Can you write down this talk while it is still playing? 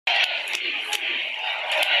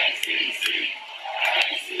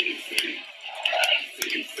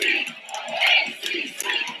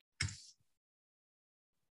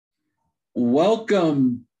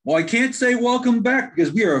Welcome. Well, I can't say welcome back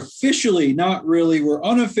because we are officially, not really, we're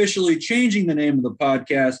unofficially changing the name of the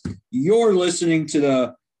podcast. You're listening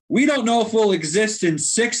to we don't know if we'll exist in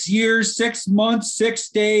 6 years, 6 months, 6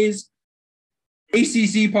 days,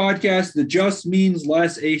 ACC podcast, the Just Means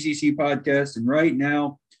Less ACC podcast. And right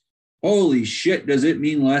now, holy shit, does it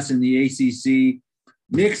mean less in the ACC.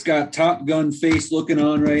 Nick's got Top Gun face looking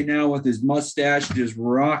on right now with his mustache just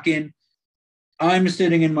rocking. I'm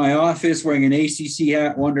sitting in my office wearing an ACC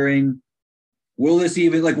hat wondering, will this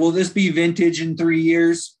be vintage in 3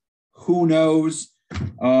 years? Who knows?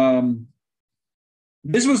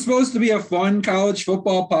 This was supposed to be a fun college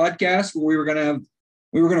football podcast where we were going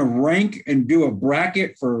to rank and do a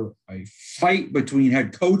bracket for a fight between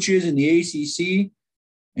head coaches in the ACC.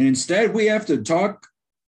 And instead we have to talk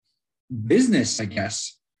business, I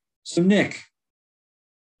guess. So Nick,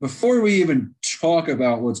 before we even talk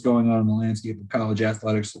about what's going on in the landscape of college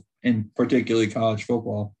athletics and particularly college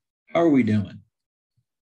football, how are we doing?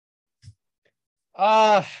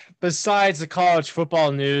 Besides the college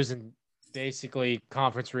football news and basically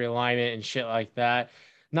conference realignment and shit like that,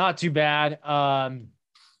 not too bad.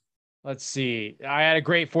 Let's see. I had a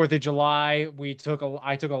great 4th of July.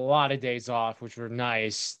 I took a lot of days off, which were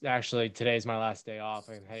nice. Actually, today's my last day off.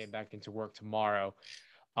 I'm heading back into work tomorrow.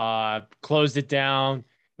 Closed it down.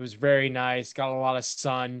 It was very nice. Got a lot of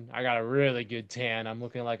sun. I got a really good tan. I'm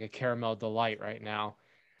looking like a caramel delight right now.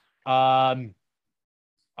 Other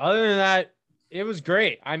than that, it was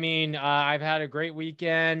great. I mean, I've had a great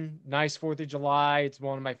weekend. Nice 4th of July. It's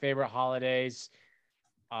one of my favorite holidays.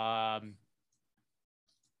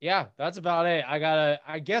 Yeah, that's about it.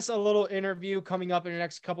 I guess a little interview coming up in the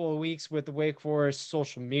next couple of weeks with the Wake Forest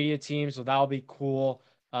social media team. So that'll be cool.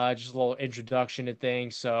 Just a little introduction to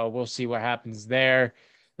things. So we'll see what happens there.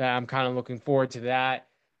 I'm kind of looking forward to that.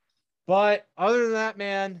 But other than that,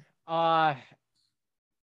 man, not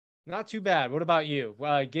too bad. What about you?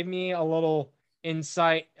 Give me a little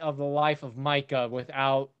insight of the life of Micah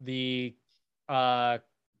without the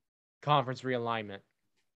conference realignment.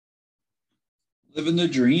 Living the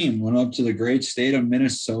dream. Went up to the great state of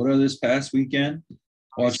Minnesota this past weekend.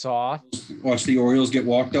 Watched the Orioles get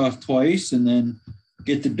walked off twice and then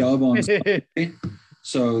get the dub on Sunday.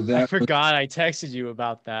 So that I forgot I texted you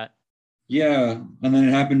about that. Yeah, and then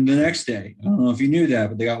it happened the next day. I don't know if you knew that,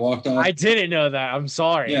 but they got walked off. I didn't know that. I'm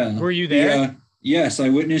sorry. Yeah. Were you there? Yes, I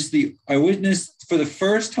witnessed for the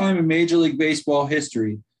first time in Major League Baseball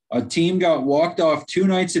history, a team got walked off 2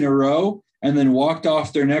 nights in a row and then walked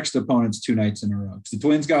off their next opponents 2 nights in a row. The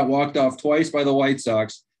Twins got walked off twice by the White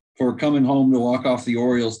Sox for coming home to walk off the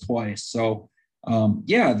Orioles twice. So,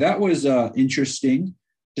 that was interesting,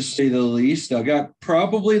 to say the least. I got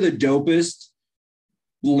probably the dopest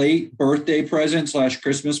late birthday present /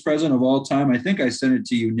 Christmas present of all time. I think I sent it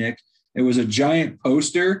to you, Nick. It was a giant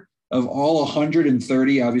poster of all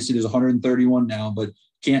 130. Obviously, there's 131 now, but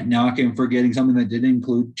can't knock him for getting something that didn't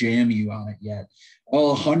include JMU on it yet.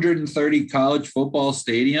 All 130 college football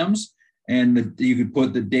stadiums, and you could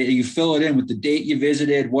put the date, you fill it in with the date you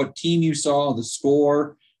visited, what team you saw, the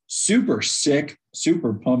score. Super sick,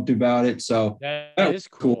 super pumped about it. So that is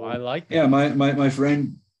cool. I like that. Yeah, my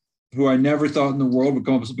friend, who I never thought in the world would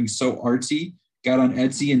come up with something so artsy, got on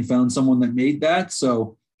Etsy and found someone that made that.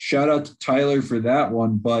 So shout out to Tyler for that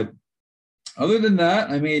one. But other than that,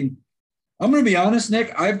 I mean, I'm going to be honest,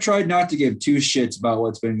 Nick, I've tried not to give 2 shits about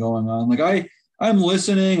what's been going on. Like I'm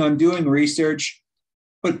listening, I'm doing research,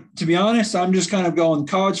 but to be honest, I'm just kind of going,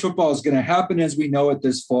 college football is going to happen as we know it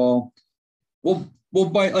this fall. We'll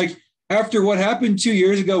bite, like, after what happened 2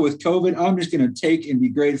 years ago with COVID, I'm just going to take and be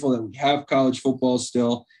grateful that we have college football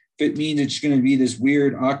still. If it means it's going to be this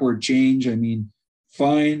weird, awkward change, I mean,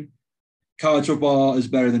 fine. College football is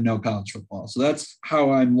better than no college football. So that's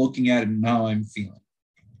how I'm looking at it and how I'm feeling.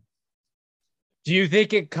 Do you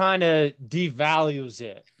think it kind of devalues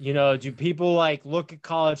it? You know, do people look at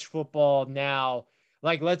college football now?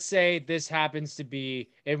 Like, let's say this happens to be,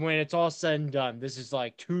 and when it's all said and done, this is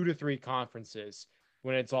 2 to 3 conferences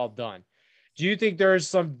when it's all done. Do you think there's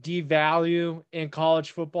some devalue in college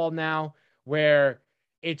football now where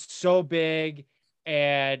it's so big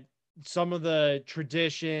and some of the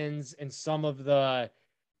traditions and some of the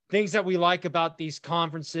things that we like about these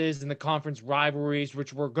conferences and the conference rivalries,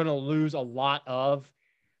 which we're going to lose a lot of,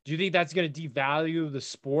 do you think that's going to devalue the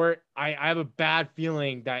sport? I have a bad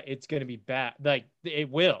feeling that it's going to be bad. It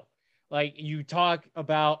will. You talk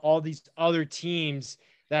about all these other teams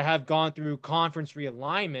that have gone through conference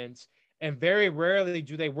realignments, And very rarely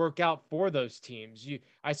do they work out for those teams.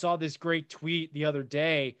 I saw this great tweet the other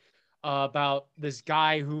day about this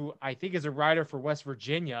guy who I think is a writer for West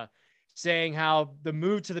Virginia, saying how the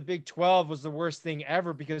move to the Big 12 was the worst thing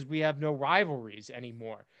ever because we have no rivalries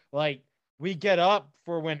anymore. Like, we get up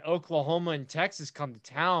for when Oklahoma and Texas come to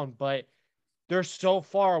town, but they're so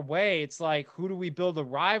far away. It's like, who do we build a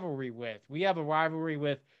rivalry with? We have a rivalry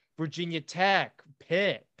with Virginia Tech,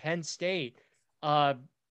 Pitt, Penn State,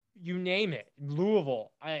 you name it,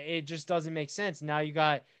 Louisville. It just doesn't make sense. Now you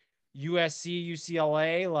got USC,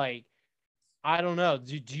 UCLA. Like, I don't know.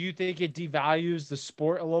 Do you think it devalues the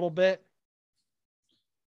sport a little bit?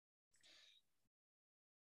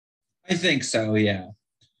 I think so, yeah.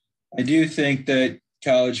 I do think that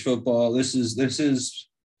college football, this is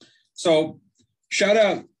so shout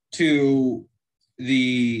out to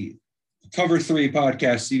the Cover 3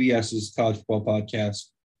 podcast, CBS's college football podcast,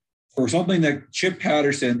 for something that Chip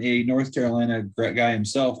Patterson, a North Carolina guy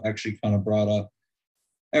himself, actually kind of brought up.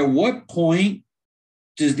 At what point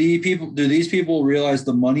do these people realize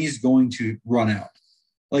the money's going to run out?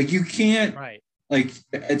 Like, you can't, right? Like,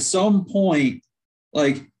 at some point,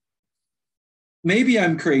 like, maybe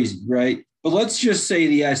I'm crazy, right? But let's just say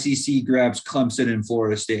the SEC grabs Clemson and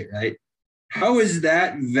Florida State, right? How is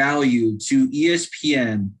that value to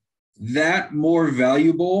ESPN that more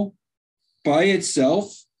valuable by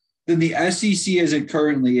itself than the SEC as it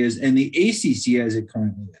currently is and the ACC as it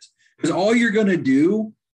currently is? Because all you're going to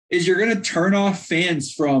do is you're going to turn off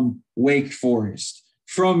fans from Wake Forest,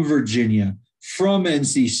 from Virginia, from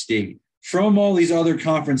NC State, from all these other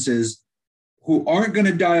conferences who aren't going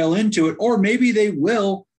to dial into it, or maybe they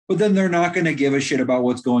will, but then they're not going to give a shit about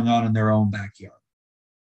what's going on in their own backyard.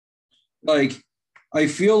 Like, I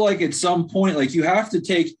feel like at some point, like, you have to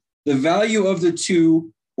take the value of the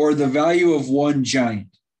two or the value of one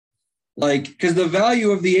giant. Like, because the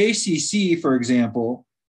value of the ACC, for example,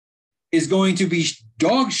 is going to be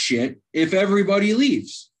dog shit if everybody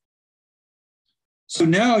leaves. So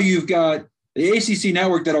now you've got the ACC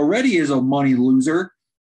network that already is a money loser.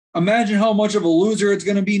 Imagine how much of a loser it's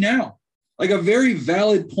going to be now. Like, a very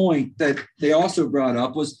valid point that they also brought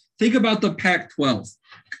up was, think about the Pac-12.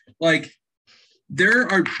 Like,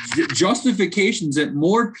 there are justifications that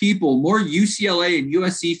more people, more UCLA and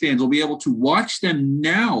USC fans will be able to watch them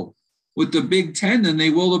now with the Big Ten than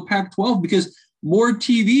they will the Pac-12, because more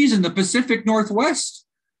TVs in the Pacific Northwest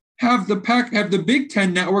have the Big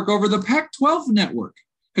Ten network over the Pac-12 network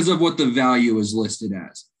because of what the value is listed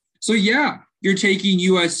as. So yeah, you're taking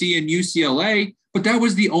USC and UCLA, but that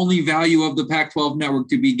was the only value of the Pac-12 network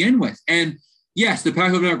to begin with. And yes, the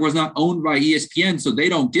Pac-12 network was not owned by ESPN, so they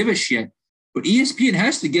don't give a shit. But ESPN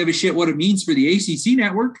has to give a shit what it means for the ACC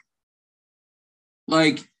network.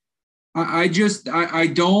 Like, I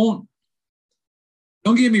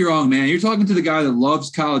don't get me wrong, man. You're talking to the guy that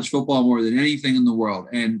loves college football more than anything in the world.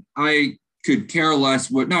 And I could care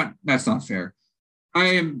less that's not fair.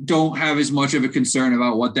 Don't have as much of a concern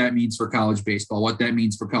about what that means for college baseball, what that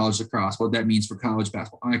means for college lacrosse, what that means for college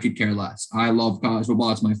basketball. I could care less. I love college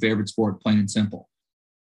football. It's my favorite sport, plain and simple.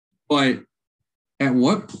 But at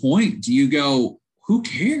what point do you go, who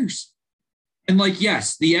cares? And like,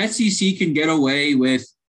 yes, the SEC can get away with,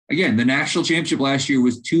 again, the national championship last year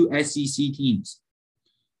was 2 SEC teams.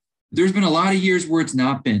 There's been a lot of years where it's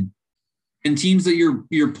not been. And teams that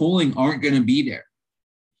you're pulling aren't going to be there.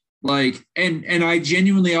 Like, and I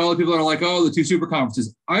genuinely, all the people that are like, oh, the 2 super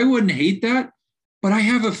conferences, I wouldn't hate that, but I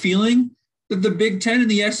have a feeling that the Big Ten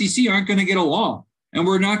and the SEC aren't going to get along. And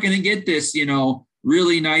we're not going to get this,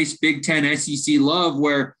 really nice Big Ten SEC love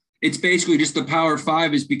where it's basically just the Power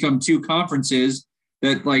 5 has become 2 conferences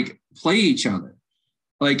that like play each other.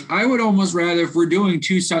 Like, I would almost rather, if we're doing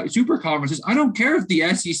 2 super conferences, I don't care if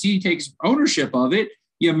the SEC takes ownership of it.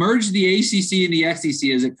 You merge the ACC and the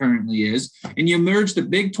SEC as it currently is, and you merge the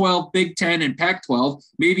Big 12, Big 10, and Pac-12.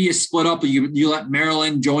 Maybe you split up. You let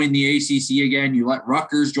Maryland join the ACC again. You let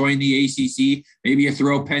Rutgers join the ACC. Maybe you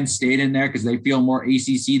throw Penn State in there because they feel more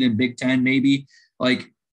ACC than Big 10 maybe.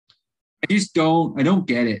 Like, I don't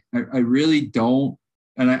get it. I really don't.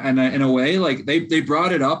 And I in a way, like, they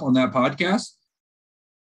brought it up on that podcast.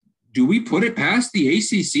 Do we put it past the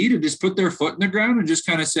ACC to just put their foot in the ground and just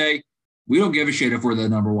kind of say, we don't give a shit if we're the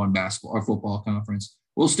number 1 basketball or football conference.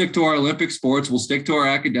 We'll stick to our Olympic sports. We'll stick to our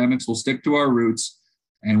academics. We'll stick to our roots,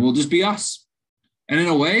 and we'll just be us. And in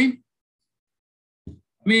a way, I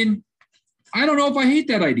mean, I don't know if I hate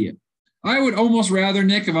that idea. I would almost rather,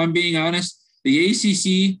 Nick, if I'm being honest, the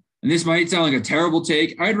ACC, and this might sound like a terrible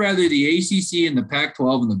take, I'd rather the ACC and the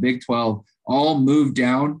Pac-12 and the Big 12 all move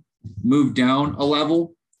down a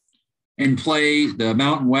level and play the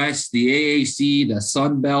Mountain West, the AAC, the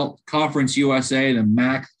Sun Belt, Conference USA, the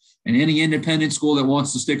MAC, and any independent school that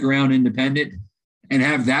wants to stick around independent, and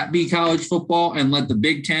have that be college football and let the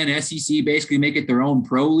Big Ten, SEC basically make it their own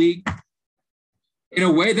pro league, in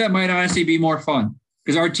a way that might honestly be more fun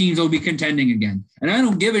because our teams will be contending again. And I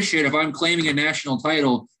don't give a shit if I'm claiming a national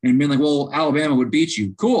title and being like, well, Alabama would beat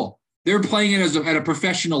you. Cool. They're playing it at a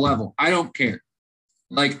professional level. I don't care.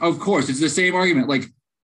 Like, of course, it's the same argument. Like,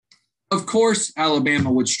 of course,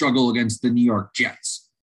 Alabama would struggle against the New York Jets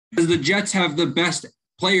because the Jets have the best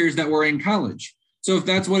players that were in college. So if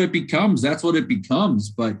that's what it becomes, that's what it becomes.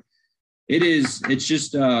 But it's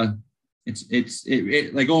just like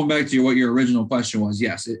going back to what your original question was.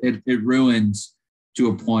 Yes, it ruins to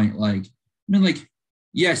a point. Like, I mean, like,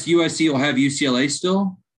 yes, USC will have UCLA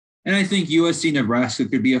still. And I think USC Nebraska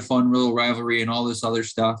could be a fun little rivalry and all this other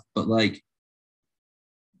stuff. But like,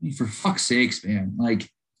 I mean, for fuck's sakes, man, like,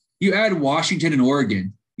 you add Washington and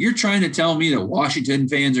Oregon. You're trying to tell me that Washington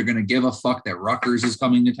fans are going to give a fuck that Rutgers is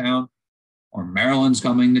coming to town or Maryland's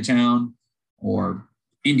coming to town or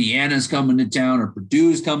Indiana's coming to town or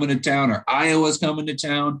Purdue's coming to town or Iowa's coming to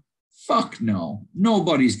town? Fuck no.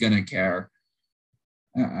 Nobody's going to care.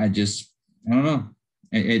 I don't know.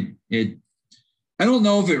 I don't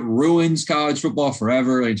know if it ruins college football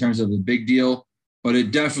forever in terms of the big deal, but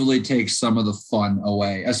it definitely takes some of the fun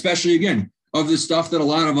away, especially, again, of the stuff that a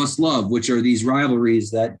lot of us love, which are these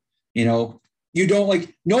rivalries that, you don't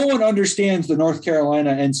like. No one understands the North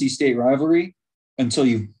Carolina NC State rivalry until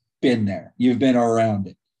you've been there. You've been around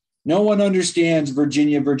it. No one understands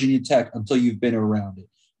Virginia Tech until you've been around it.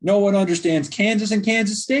 No one understands Kansas and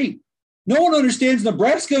Kansas State. No one understands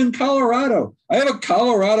Nebraska and Colorado. I have a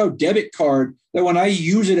Colorado debit card that when I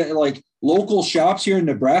use it at like local shops here in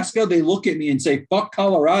Nebraska, they look at me and say, fuck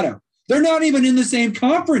Colorado. They're not even in the same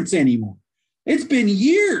conference anymore. It's been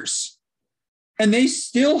years. And they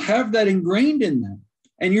still have that ingrained in them.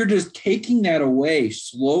 And you're just taking that away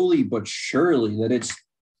slowly but surely. That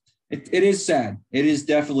it is sad. It is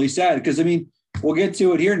definitely sad. Because, I mean, we'll get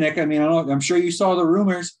to it here, Nick. I mean, I'm sure you saw the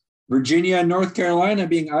rumors. Virginia and North Carolina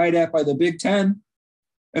being eyed at by the Big Ten.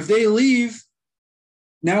 If they leave,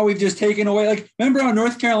 now we've just taken away. Like, remember how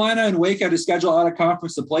North Carolina and Wake had to schedule out of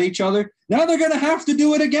conference to play each other? Now they're going to have to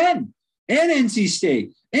do it again. And NC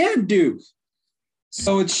State and Duke.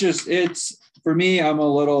 So it's for me, I'm a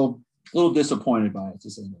little disappointed by it, to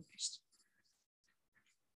say the least.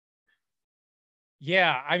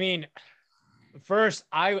 Yeah, I mean, first,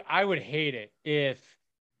 I would hate it if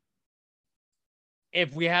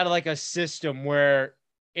we had like a system where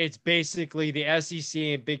it's basically the SEC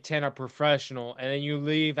and Big Ten are professional, and then you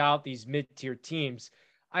leave out these mid-tier teams.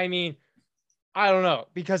 I mean, I don't know,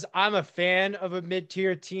 because I'm a fan of a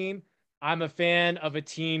mid-tier team. I'm a fan of a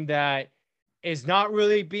team that is not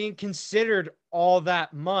really being considered all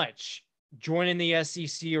that much joining the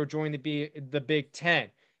SEC or joining the Big Ten.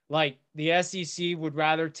 Like, the SEC would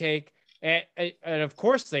rather take, and of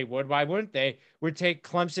course they would, why wouldn't they, would take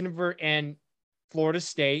Clemson and Florida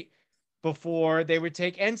State before they would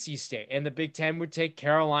take NC State. And the Big Ten would take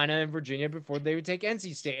Carolina and Virginia before they would take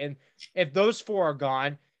NC State. And if those four are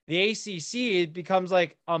gone, the ACC, it becomes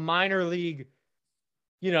like a minor league,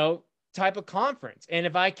 type of conference. And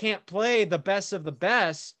if I can't play the best of the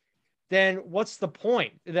best, then what's the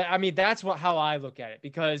point? I mean, that's how I look at it,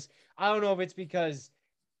 because I don't know if it's because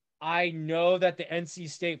I know that the NC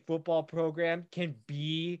State football program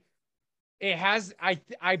I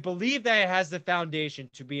believe that it has the foundation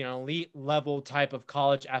to be an elite level type of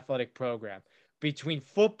college athletic program, between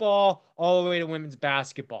football all the way to women's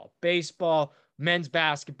basketball, baseball, men's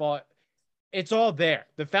basketball. It's all there.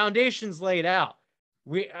 The foundation's laid out.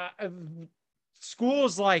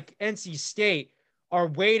 Schools like NC State are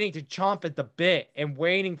waiting to chomp at the bit and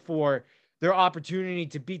waiting for their opportunity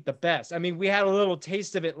to beat the best. I mean, we had a little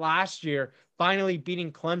taste of it last year, finally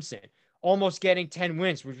beating Clemson, almost getting 10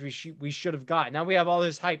 wins, which we should have got. Now we have all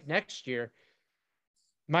this hype next year.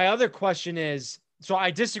 My other question is, so I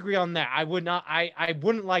disagree on that. I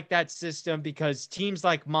wouldn't like that system, because teams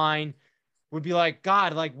like mine would be like,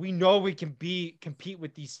 God, like, we know we can compete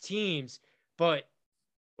with these teams, but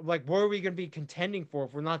like, what are we going to be contending for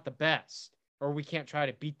if we're not the best, or we can't try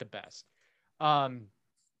to beat the best?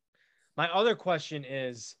 My other question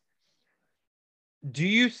is, do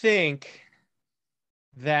you think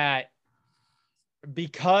that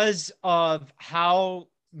because of how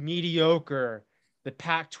mediocre the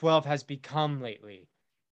Pac-12 has become lately,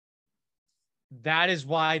 that is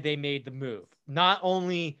why they made the move? Not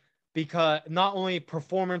only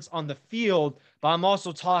performance on the field, but I'm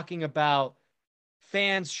also talking about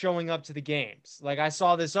fans showing up to the games. Like, I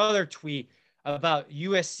saw this other tweet about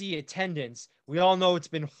USC attendance. We all know it's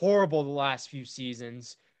been horrible the last few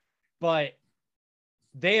seasons, but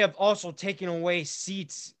they have also taken away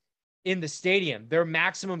seats in the stadium. Their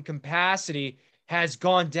maximum capacity has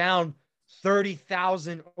gone down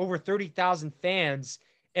 30,000, over 30,000 fans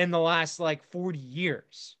in the last like 40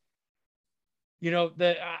 years. You know,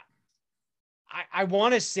 I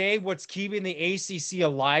want to say what's keeping the ACC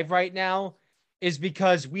alive right now is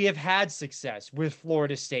because we have had success with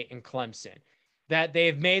Florida State and Clemson, that they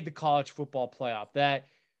have made the college football playoff, that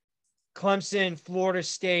Clemson, Florida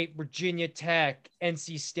State, Virginia Tech,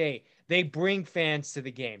 NC State, they bring fans to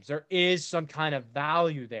the games. There is some kind of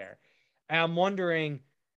value there. And I'm wondering,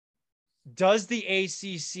 does the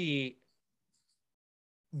ACC,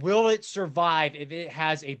 will it survive if it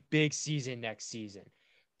has a big season next season?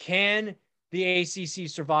 Can the ACC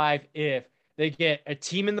survive if they get a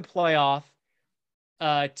team in the playoff,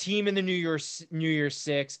 a team in the New Year's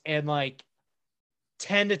Six, and like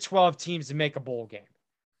 10 to 12 teams to make a bowl game,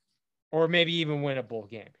 or maybe even win a bowl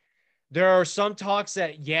game? There are some talks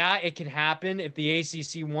that, yeah, it can happen if the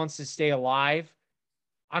ACC wants to stay alive.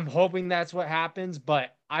 I'm hoping that's what happens,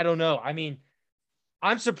 but I don't know. I mean,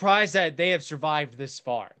 I'm surprised that they have survived this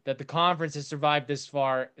far, that the conference has survived this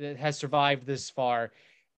far,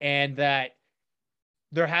 and that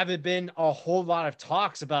there haven't been a whole lot of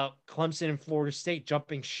talks about Clemson and Florida State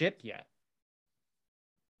jumping ship yet.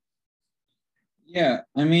 Yeah,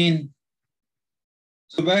 I mean,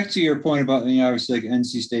 so back to your point about, obviously, like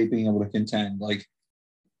NC State being able to contend. Like,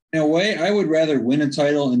 in a way, I would rather win a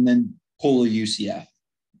title and then pull a UCF.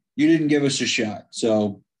 You didn't give us a shot,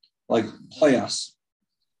 so like play us.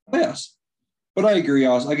 But I agree,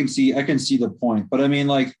 also. I can see the point. But I mean,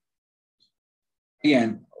 like,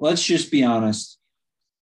 again, let's just be honest.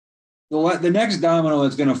 The next domino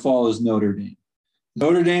that's going to fall is Notre Dame.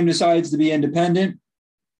 Notre Dame decides to be independent,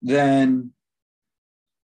 then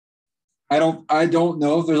I don't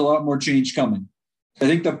know if there's a lot more change coming. I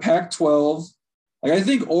think the Pac-12, like I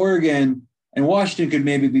think Oregon and Washington could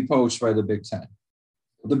maybe be poached by the Big Ten.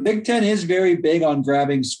 The Big Ten is very big on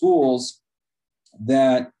grabbing schools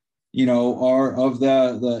that, are of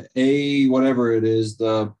the A, whatever it is,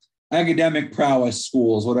 the academic prowess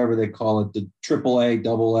schools, whatever they call it, the AAA,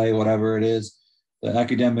 AA, whatever it is, the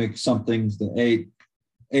academic somethings, the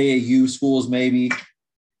AAU schools maybe.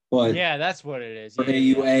 But yeah, that's what it is. Or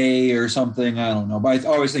AUA or something, I don't know. But I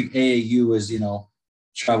always think AAU is,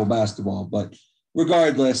 travel basketball. But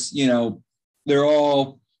regardless, they're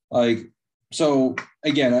all like, so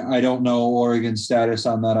again, I don't know Oregon's status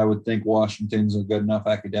on that. I would think Washington's a good enough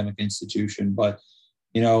academic institution, but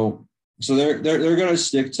so they're going to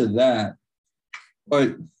stick to that.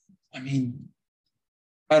 But I mean,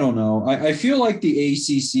 I don't know. I feel like the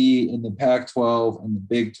ACC and the Pac-12 and the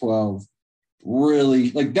Big 12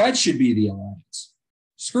 really, like, that should be the alliance.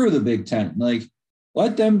 Screw the Big Ten. Like,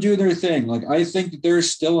 let them do their thing. Like, I think that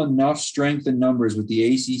there's still enough strength in numbers with the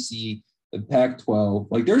ACC, the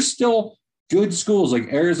Pac-12. Like, there's still good schools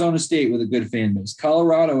like Arizona State with a good fan base.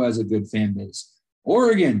 Colorado has a good fan base.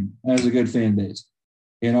 Oregon has a good fan base.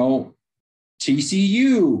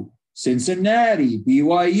 TCU, Cincinnati,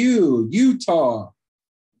 BYU, Utah,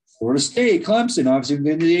 Florida State, Clemson, obviously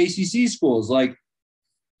been to the ACC schools. Like,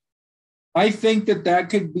 I think that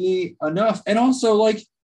could be enough. And also, like,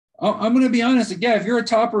 I'm going to be honest. Again, if you're a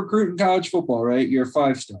top recruit in college football, right, you're a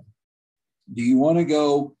 5-star. Do you want to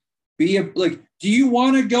go do you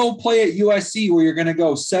want to go play at USC where you're going to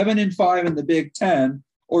go 7-5 in the Big Ten,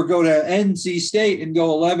 or go to NC State and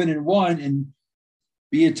go 11-1 and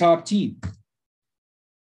be a top team?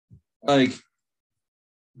 Like,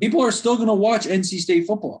 people are still going to watch NC State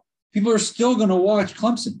football. People are still going to watch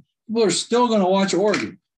Clemson. People are still going to watch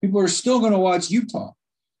Oregon. People are still going to watch Utah.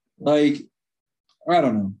 Like, I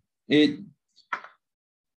don't know.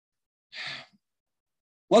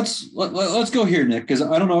 Let's go here, Nick, because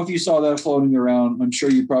I don't know if you saw that floating around. I'm sure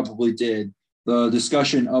you probably did. The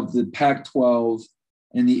discussion of the Pac-12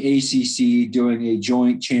 and the ACC doing a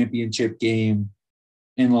joint championship game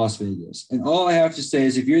in Las Vegas. And all I have to say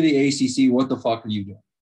is, if you're the ACC, what the fuck are you doing?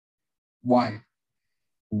 Why?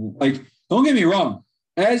 Like, don't get me wrong.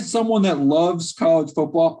 As someone that loves college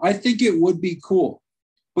football, I think it would be cool.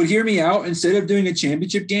 But hear me out. Instead of doing a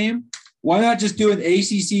championship game, why not just do an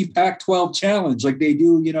ACC Pac-12 challenge like they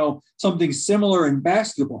do, something similar in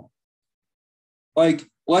basketball? Like,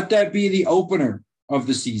 let that be the opener of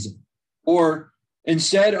the season. Or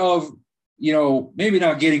instead of, maybe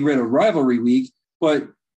not getting rid of rivalry week, but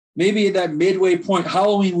maybe at that midway point,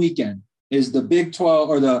 Halloween weekend is the Big 12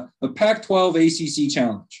 or the Pac-12 ACC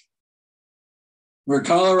challenge, where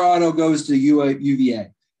Colorado goes to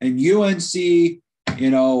UVA and UNC,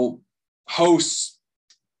 hosts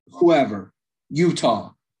whoever,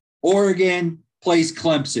 Utah. Oregon plays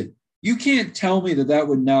Clemson. You can't tell me that that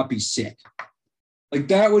would not be sick. Like,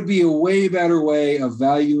 that would be a way better way of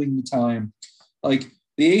valuing the time. Like,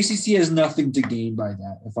 the ACC has nothing to gain by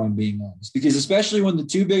that, if I'm being honest, because especially when the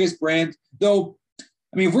two biggest brands, though,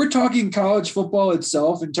 I mean, if we're talking college football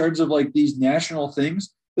itself in terms of like these national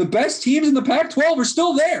things, the best teams in the Pac-12 are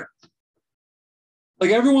still there.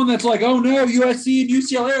 Like, everyone that's like, oh no, USC and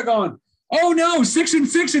UCLA are gone. Oh no, 6 and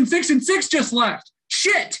 6 and 6 and 6 just left.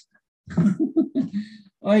 Shit.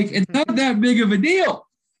 Like, it's not that big of a deal.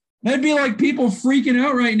 That'd be like people freaking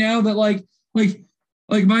out right now that like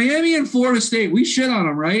Miami and Florida State, we shit on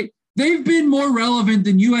them, right? They've been more relevant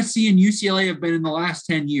than USC and UCLA have been in the last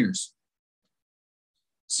 10 years.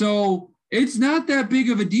 So it's not that big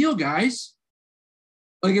of a deal, guys.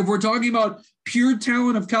 Like, if we're talking about pure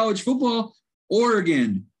talent of college football,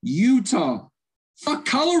 Oregon, Utah, fuck,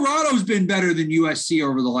 Colorado's been better than USC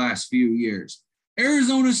over the last few years.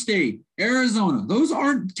 Arizona State, Arizona, those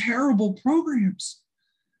aren't terrible programs.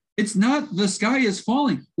 It's not the sky is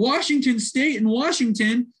falling. Washington State and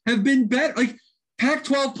Washington have been better. Like,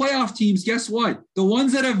 Pac-12 playoff teams, guess what? The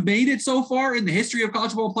ones that have made it so far in the history of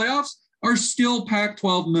college football playoffs are still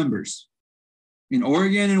Pac-12 members in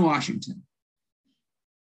Oregon and Washington.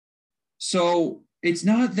 So it's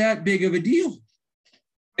not that big of a deal.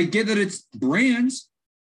 I get that it's brands,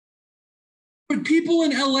 but people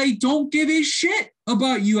in LA don't give a shit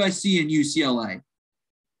about USC and UCLA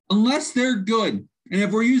unless they're good. And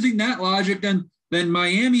if we're using that logic, then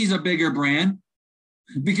Miami's a bigger brand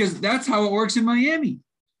because that's how it works in Miami.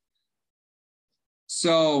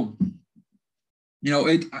 So, you know,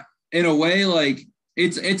 it in a way, like,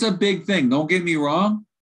 it's a big thing. Don't get me wrong.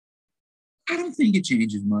 I don't think it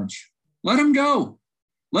changes much. Let them go.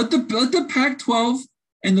 Let the Pac-12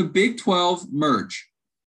 and the Big 12 merge.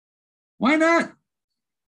 Why not?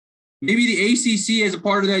 Maybe the ACC as a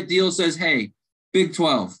part of that deal says, hey, Big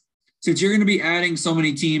 12, since you're going to be adding so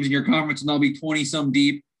many teams in your conference and they'll be 20-some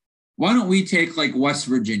deep, why don't we take, like, West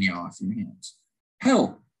Virginia off your hands?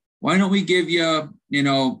 Hell, why don't we give you, you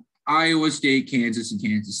know, Iowa State, Kansas, and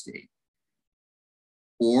Kansas State?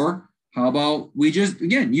 Or how about we just,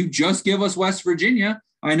 again, you just give us West Virginia.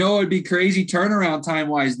 I know it'd be crazy turnaround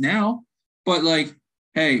time-wise now, but, like,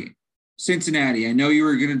 hey, Cincinnati, I know you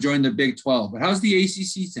were going to join the Big 12, but how's the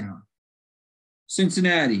ACC sound?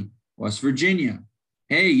 Cincinnati, West Virginia.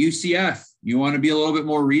 Hey, UCF, you want to be a little bit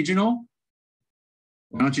more regional?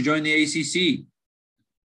 Why don't you join the ACC?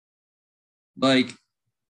 Like,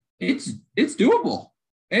 it's doable.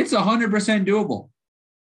 It's 100% doable.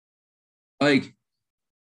 Like,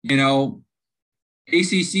 you know,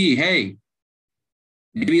 ACC, hey,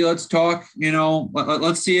 maybe let's talk, you know,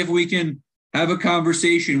 let's see if we can have a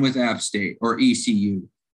conversation with App State or ECU.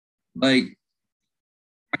 Like,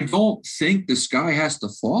 I don't think the sky has to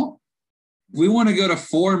fall. If we want to go to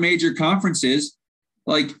 4 major conferences,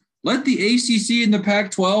 like, let the ACC and the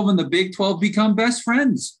Pac-12 and the Big 12 become best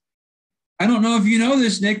friends. I don't know if you know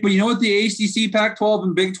this, Nick, but you know what the ACC, Pac-12,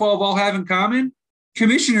 and Big 12 all have in common?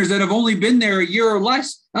 Commissioners that have only been there a year or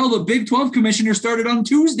less. Hell, the Big 12 commissioner started on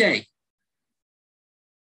Tuesday.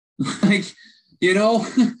 Like, you know,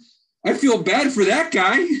 I feel bad for that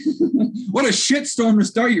guy. What a shitstorm to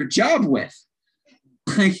start your job with.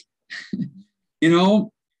 Like, you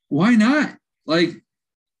know, why not? Like,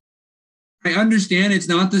 I understand it's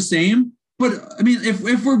not the same, but I mean,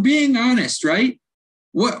 if we're being honest, right?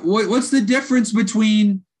 What's the difference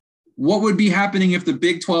between what would be happening if the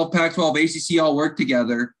Big 12, Pac-12, ACC all worked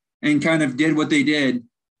together and kind of did what they did?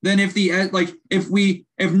 Then if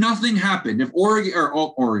nothing happened, if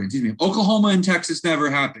Oklahoma and Texas never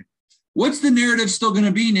happened, what's the narrative still going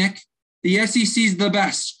to be, Nick? The SEC's the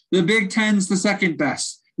best. The Big Ten's the second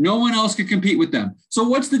best. No one else could compete with them. So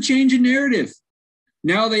what's the change in narrative?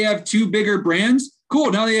 Now they have 2 bigger brands.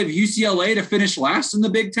 Cool. Now they have UCLA to finish last in the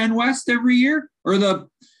Big Ten West every year, or the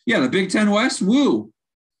Big Ten West. Woo.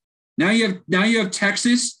 Now you have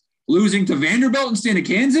Texas losing to Vanderbilt instead of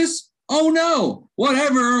Kansas. Oh no,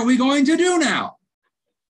 whatever are we going to do now?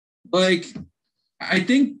 Like, I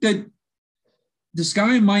think that the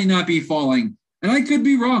sky might not be falling, and I could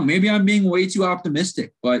be wrong. Maybe I'm being way too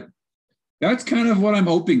optimistic, but that's kind of what I'm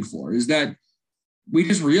hoping for, is that we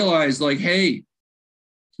just realize, like, hey,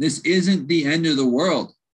 this isn't the end of the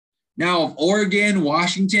world. Now, if Oregon,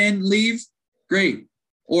 Washington leave, great.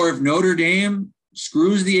 Or if Notre Dame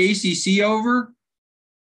screws the ACC over,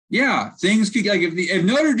 yeah, things could, like, if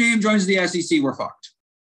Notre Dame joins the SEC, we're fucked.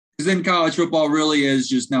 Because then college football really is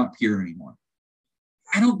just not pure anymore.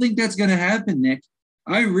 I don't think that's going to happen, Nick.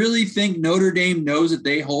 I really think Notre Dame knows that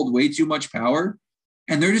they hold way too much power,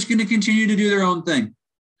 and they're just going to continue to do their own thing.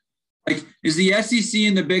 Like, is the SEC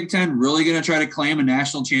and the Big Ten really going to try to claim a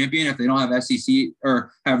national champion if they don't have SEC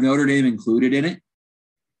or have Notre Dame included in it?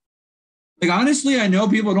 Like, honestly, I know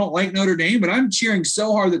people don't like Notre Dame, but I'm cheering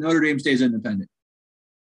so hard that Notre Dame stays independent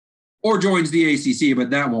or joins the ACC, but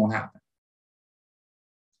that won't happen.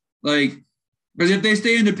 Like, because if they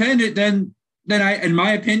stay independent, then in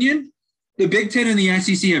my opinion, the Big Ten and the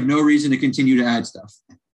SEC have no reason to continue to add stuff.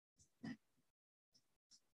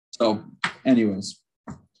 So, anyways.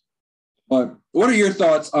 But what are your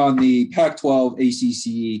thoughts on the Pac-12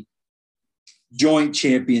 ACC joint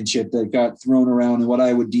championship that got thrown around and what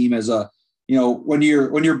I would deem as a, when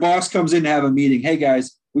your boss comes in to have a meeting, hey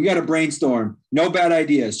guys, we got to brainstorm. No bad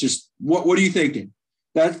ideas. Just what are you thinking?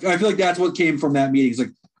 I feel like that's what came from that meeting. It's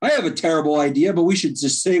like, I have a terrible idea, but we should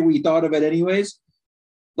just say we thought of it anyways.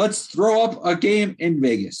 Let's throw up a game in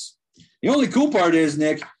Vegas. The only cool part is,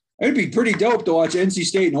 Nick, it'd be pretty dope to watch NC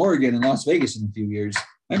State and Oregon in Las Vegas in a few years.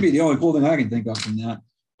 That'd be the only cool thing I can think of from that.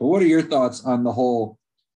 But what are your thoughts on the whole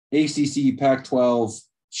ACC Pac-12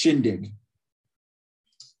 shindig?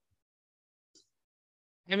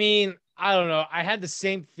 I mean, I don't know. I had the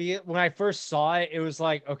same feel when I first saw it. It was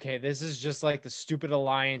like, okay, this is just like the stupid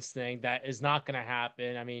alliance thing that is not going to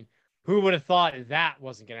happen. I mean, who would have thought that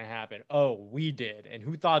wasn't going to happen? Oh, we did. And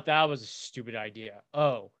who thought that was a stupid idea?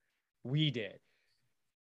 Oh, we did.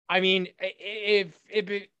 I mean, if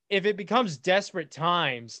it becomes desperate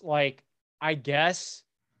times, like, I guess,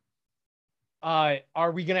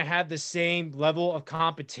 are we going to have the same level of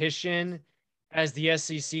competition as the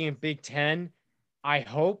SEC and Big Ten? I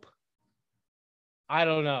hope. I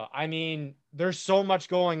don't know. I mean, there's so much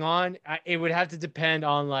going on. It would have to depend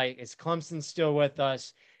on, like, is Clemson still with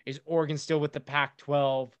us? Is Oregon still with the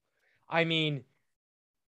Pac-12? I mean,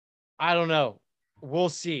 I don't know. We'll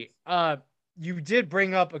see. You did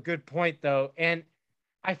bring up a good point, though, and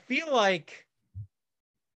I feel like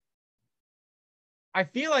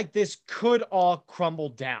this could all crumble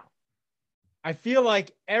down. I feel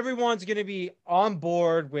like everyone's going to be on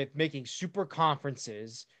board with making super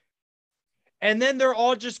conferences, and then they're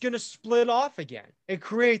all just going to split off again and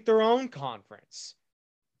create their own conference.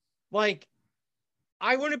 Like,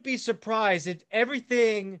 I wouldn't be surprised if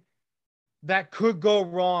everything that could go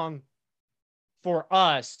wrong for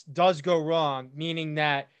us does go wrong, meaning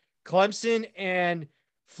that Clemson and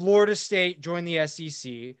Florida State join the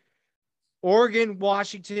SEC, Oregon,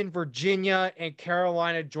 Washington, Virginia, and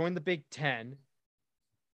Carolina join the Big Ten,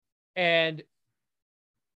 and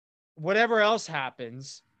whatever else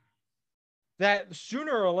happens, that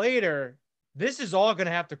sooner or later, this is all going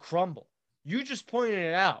to have to crumble. You just pointed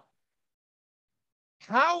it out.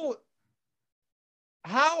 How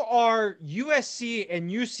are USC and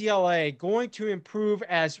UCLA going to improve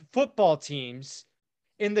as football teams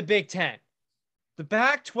in the Big Ten? The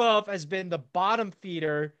Pac-12 has been the bottom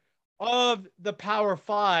feeder of the Power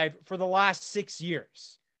Five for the last 6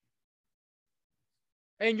 years.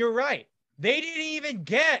 And you're right. They didn't even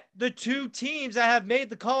get the two teams that have made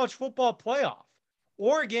the college football playoff.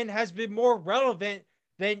 Oregon has been more relevant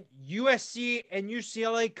than USC and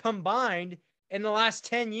UCLA combined in the last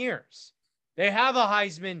 10 years. They have a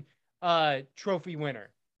Heisman Trophy winner,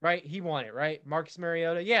 right? He won it, right? Marcus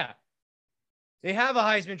Mariota. Yeah. They have a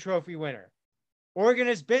Heisman Trophy winner. Oregon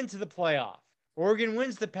has been to the playoff. Oregon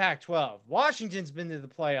wins the Pac-12. Washington's been to the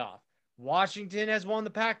playoff. Washington has won the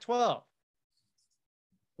Pac-12.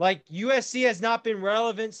 Like, USC has not been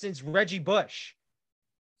relevant since Reggie Bush.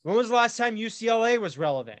 When was the last time UCLA was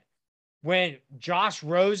relevant? When Josh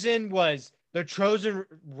Rosen was the Trojan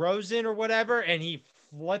Rosen or whatever, and he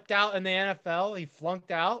flipped out in the NFL. He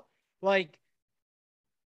flunked out. Like,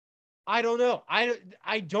 I don't know.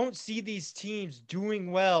 I don't see these teams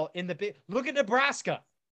doing well in the big. Look at Nebraska.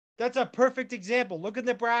 That's a perfect example. Look at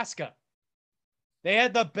Nebraska. They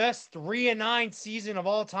had the best 3-9 season of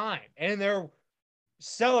all time, and they're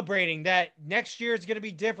celebrating that next year is going to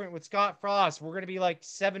be different with Scott Frost. We're going to be like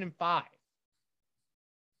 7-5.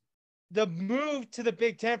 The move to the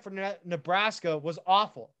Big Ten for Nebraska was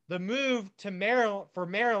awful. The move to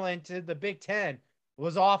Maryland to the Big Ten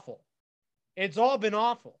was awful. It's all been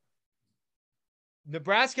awful.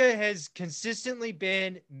 Nebraska has consistently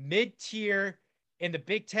been mid-tier in the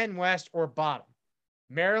Big Ten West or bottom.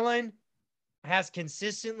 Maryland has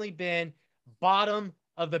consistently been bottom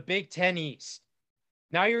of the Big Ten East.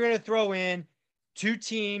 Now you're going to throw in two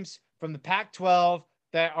teams from the Pac-12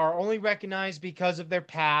 that are only recognized because of their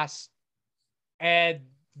past, and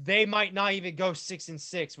they might not even go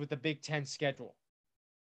 6-6 with the Big Ten schedule.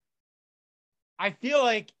 I feel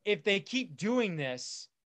like if they keep doing this,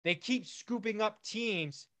 they keep scooping up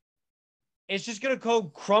teams, it's just going to go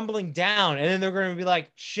crumbling down. And then they're going to be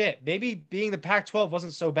like, shit, maybe being the Pac-12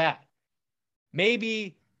 wasn't so bad.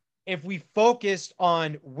 Maybe if we focused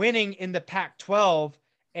on winning in the Pac-12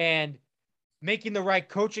 and making the right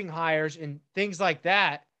coaching hires and things like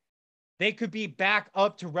that, they could be back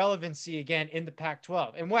up to relevancy again in the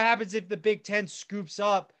Pac-12. And what happens if the Big Ten scoops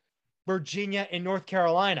up Virginia and North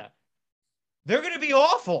Carolina? They're going to be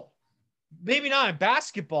awful. Maybe not in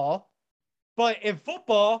basketball, but in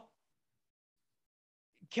football,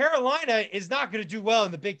 Carolina is not going to do well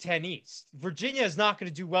in the Big Ten East. Virginia is not going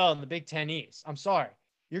to do well in the Big Ten East. I'm sorry.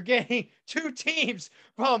 You're getting two teams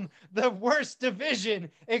from the worst division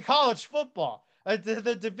in college football.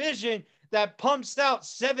 The division that pumps out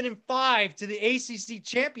 7-5 to the ACC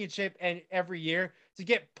championship and every year to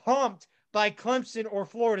get pumped by Clemson or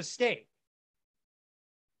Florida State.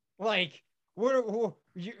 Like, where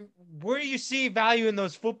do you see value in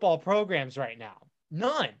those football programs right now?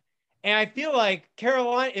 None. And I feel like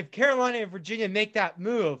if Carolina and Virginia make that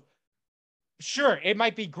move, sure, it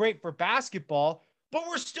might be great for basketball, but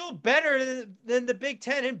we're still better than the Big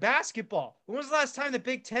Ten in basketball. When was the last time the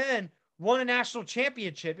Big Ten won a national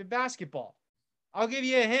championship in basketball? I'll give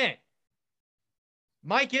you a hint.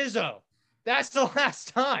 Mike Izzo. That's the last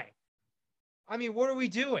time. I mean, what are we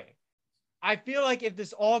doing? I feel like if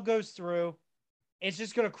this all goes through, it's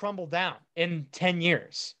just going to crumble down in 10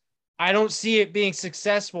 years. I don't see it being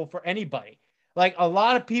successful for anybody. Like, a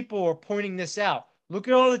lot of people are pointing this out. Look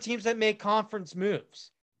at all the teams that make conference moves.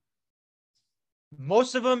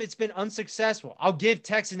 Most of them, it's been unsuccessful. I'll give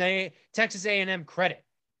Texas A&M credit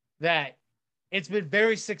that it's been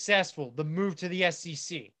very successful, the move to the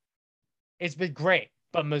SEC. It's been great.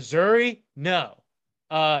 But Missouri, no.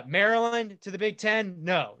 Maryland to the Big Ten,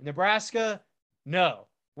 no. Nebraska, no.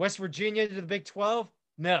 West Virginia to the Big 12,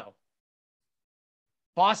 no.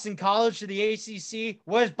 Boston College to the ACC,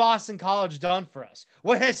 what has Boston College done for us?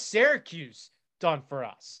 What has Syracuse done for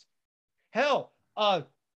us? Hell, a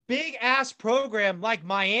big-ass program like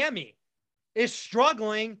Miami is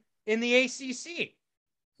struggling in the ACC.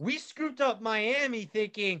 We scooped up Miami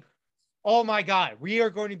thinking, oh my God, we are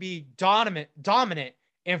going to be dominant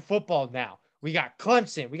in football now. We got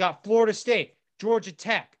Clemson, we got Florida State, Georgia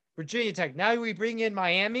Tech, Virginia Tech. Now we bring in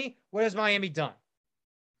Miami. What has Miami done?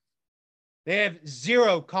 They have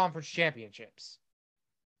 0 conference championships.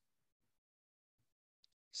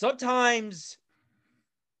 Sometimes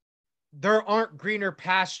there aren't greener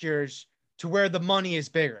pastures to where the money is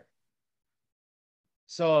bigger.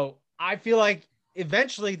 So I feel like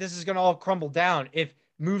eventually this is going to all crumble down if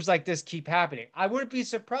moves like this keep happening. I wouldn't be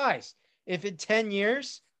surprised if in 10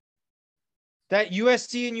 years that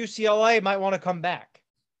USC and UCLA might want to come back.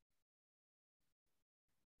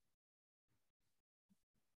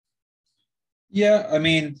 Yeah, I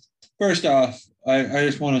mean, first off, I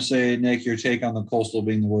just want to say, Nick, your take on the Coastal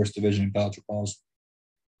being the worst division in college football is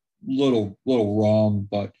little wrong,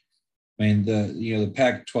 but I mean the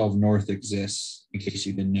Pac-12 North exists, in case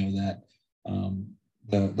you didn't know that.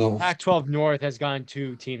 The Pac-12 North has gone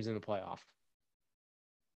 2 teams in the playoff.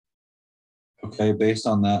 Okay, based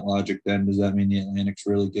on that logic, then does that mean the Atlantic's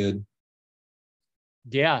really good?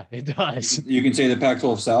 Yeah, it does. You can say the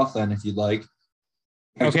Pac-12 South then, if you'd like.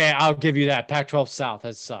 Okay, I'll give you that. Pac-12 South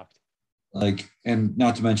has sucked. Like, and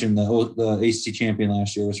not to mention the ACC champion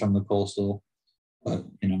last year was from the Coastal, but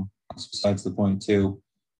that's besides the point too.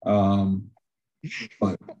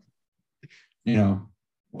 But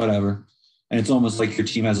whatever. And it's almost like your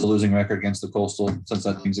team has a losing record against the Coastal since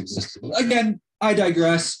that thing's existed. Again, I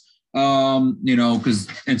digress. Because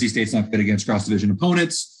NC State's not good against cross-division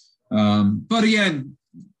opponents. But again,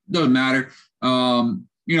 doesn't matter.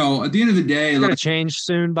 At the end of the day, it's going to change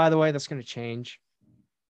soon, by the way. That's going to change.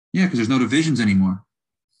 Yeah, because there's no divisions anymore.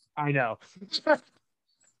 I know.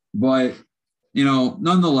 But,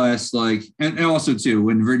 nonetheless, and also, too,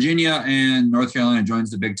 when Virginia and North Carolina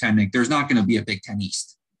joins the Big Ten, Nick, there's not going to be a Big Ten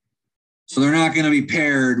East. So they're not going to be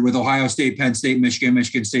paired with Ohio State, Penn State,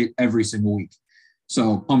 Michigan State every single week.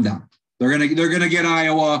 So calm down. They're gonna get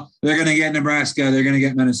Iowa. They're gonna get Nebraska. They're gonna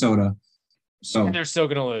get Minnesota. So and they're still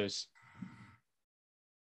gonna lose.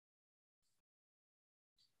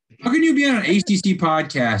 How can you be on an ACC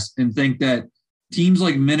podcast and think that teams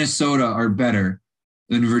like Minnesota are better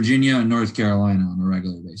than Virginia and North Carolina on a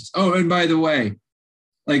regular basis? Oh, and by the way,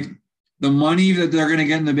 the money that they're gonna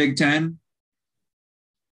get in the Big Ten,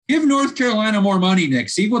 give North Carolina more money, Nick.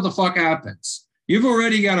 See what the fuck happens. You've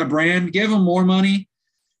already got a brand. Give them more money.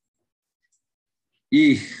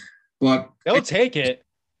 But they'll take it.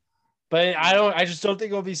 But I just don't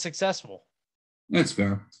think it'll be successful. That's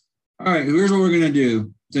fair. All right, here's what we're gonna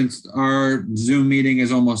do. Since our Zoom meeting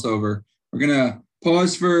is almost over, we're gonna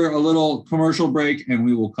pause for a little commercial break, and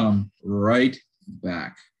we will come right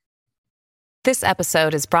back. This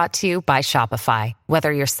episode is brought to you by Shopify.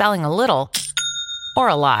 Whether you're selling a little or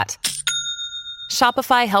a lot,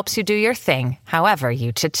 Shopify helps you do your thing, however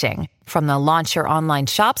you cha-ching. From the launch your online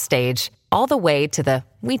shop stage, all the way to the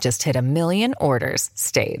we just hit 1 million orders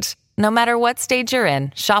stage. No matter what stage you're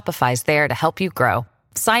in, Shopify's there to help you grow.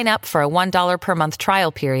 Sign up for a $1 per month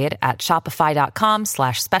trial period at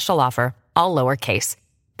shopify.com/special offer, all lowercase.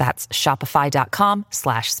 That's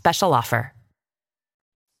shopify.com/special offer.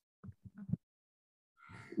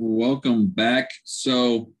 Welcome back.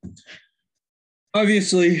 So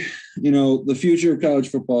obviously, the future of college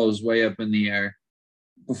football is way up in the air.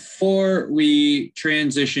 Before we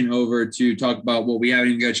transition over to talk about what we haven't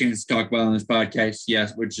even got a chance to talk about on this podcast,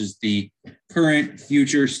 yes, which is the current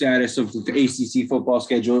future status of the ACC football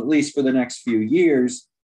schedule, at least for the next few years,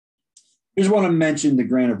 I just want to mention the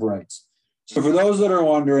grant of rights. So for those that are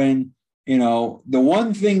wondering, the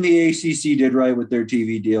one thing the ACC did right with their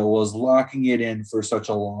TV deal was locking it in for such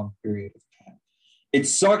a long period of time. It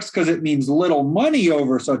sucks because it means little money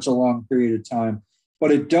over such a long period of time,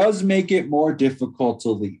 but it does make it more difficult to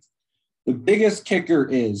leave. The biggest kicker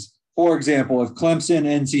is, for example, if Clemson,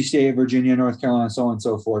 NC State, Virginia, North Carolina, so on and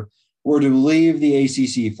so forth, were to leave the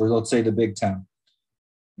ACC for, let's say, the Big Ten,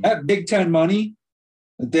 that Big Ten money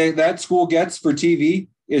that school gets for TV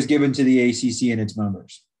is given to the ACC and its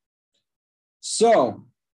members. So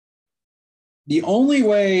the only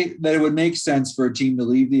way that it would make sense for a team to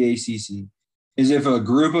leave the ACC is if a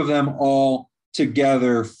group of them all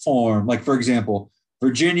together form, like, for example,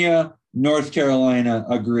 Virginia, North Carolina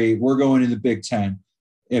agree, we're going to the Big Ten.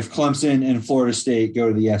 If Clemson and Florida State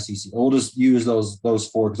go to the SEC, we'll just use those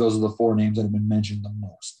four because those are the four names that have been mentioned the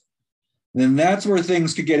most. Then that's where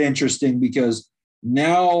things could get interesting, because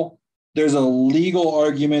now there's a legal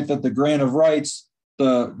argument that the grant of rights,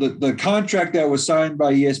 the contract that was signed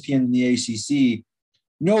by ESPN and the ACC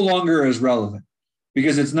no longer is relevant,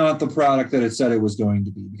 because it's not the product that it said it was going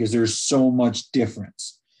to be, because there's so much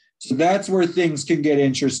difference. So that's where things can get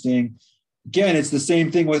interesting. Again, it's the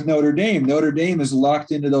same thing with Notre Dame. Notre Dame is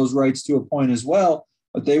locked into those rights to a point as well,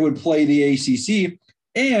 but they would play the ACC.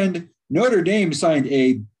 And Notre Dame signed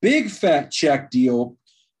a big fat check deal,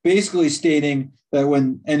 basically stating that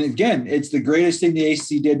and again, it's the greatest thing the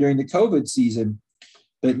ACC did during the COVID season,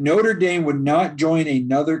 that Notre Dame would not join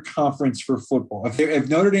another conference for football. If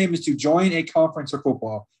Notre Dame is to join a conference for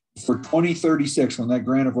football for 2036, when that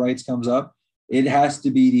grant of rights comes up, it has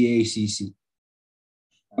to be the ACC.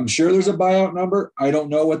 I'm sure there's a buyout number. I don't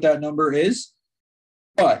know what that number is,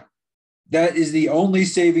 but that is the only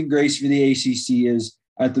saving grace for the ACC. Is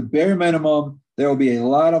at the bare minimum, there will be a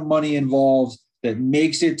lot of money involved that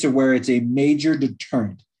makes it to where it's a major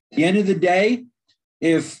deterrent. At the end of the day,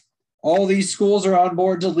 if all these schools are on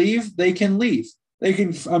board to leave, they can leave.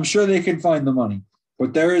 I'm sure they can find the money,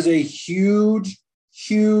 but there is a huge,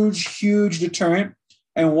 huge, huge deterrent.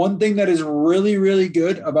 And one thing that is really, really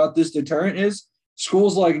good about this deterrent is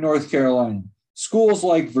schools like North Carolina, schools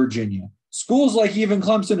like Virginia, schools like even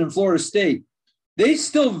Clemson and Florida State, they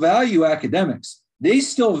still value academics. They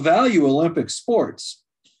still value Olympic sports.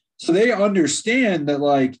 So they understand that,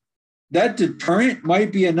 like, that deterrent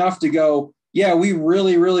might be enough to go, yeah, we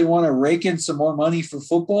really, really want to rake in some more money for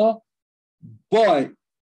football, but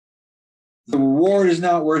the reward is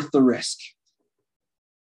not worth the risk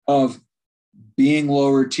of being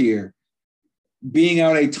lower tier, being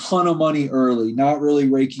out a ton of money early, not really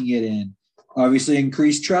raking it in. Obviously,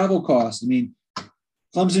 increased travel costs. I mean,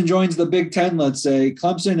 Clemson joins the Big Ten, let's say.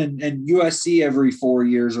 Clemson and USC every 4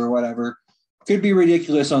 years or whatever could be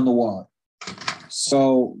ridiculous on the wallet.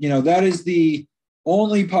 So, that is the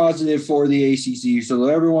only positive for the ACC. So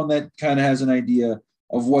that everyone that kind of has an idea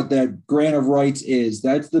of what that grant of rights is,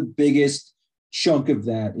 that's the biggest chunk of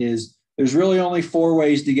that. Is there's really only 4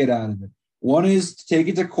 ways to get out of it. One is to take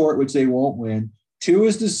it to court, which they won't win. 2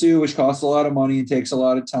 is to sue, which costs a lot of money and takes a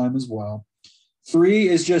lot of time as well. 3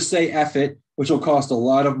 is just say F it, which will cost a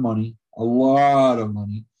lot of money,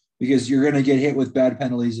 because you're going to get hit with bad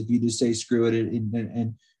penalties if you just say screw it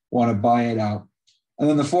and want to buy it out. And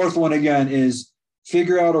then the 4th one, again, is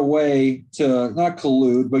figure out a way to not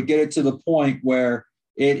collude, but get it to the point where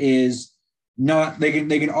it is not, they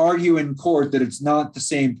can argue in court that it's not the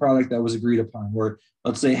same product that was agreed upon, where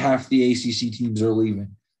let's say half the ACC teams are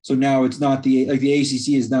leaving. So now it's not the ACC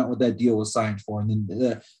is not what that deal was signed for. And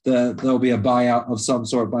then there'll be a buyout of some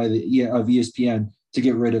sort by of ESPN to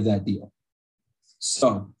get rid of that deal.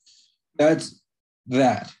 So that's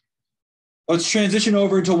that. Let's transition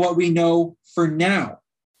over to what we know for now.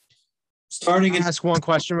 Can I ask one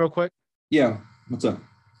question real quick? Yeah. What's up?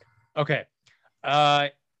 Okay. Uh,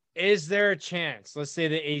 is there a chance? Let's say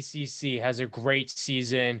the ACC has a great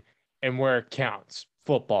season and where it counts,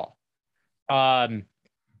 football. Um,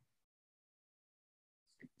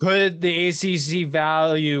 could the ACC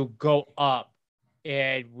value go up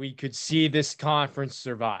and we could see this conference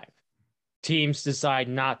survive? Teams decide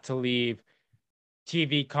not to leave.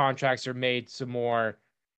 TV contracts are made some more.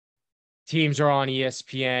 Teams are on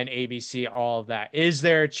ESPN, ABC, all of that. Is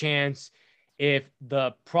there a chance if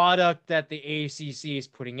the product that the ACC is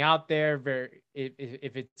putting out there,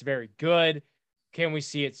 if it's very good, can we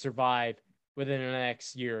see it survive within the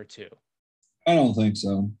next year or two? I don't think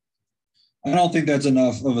so. I don't think that's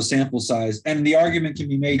enough of a sample size. And the argument can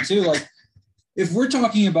be made too. Like, if we're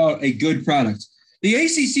talking about a good product, the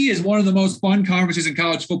ACC is one of the most fun conferences in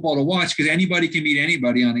college football to watch because anybody can beat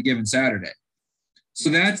anybody on a given Saturday. So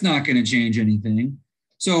that's not going to change anything.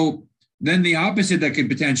 So then the opposite that could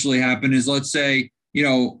potentially happen is, let's say,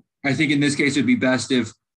 I think in this case it would be best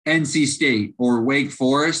if NC State or Wake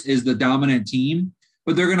Forest is the dominant team,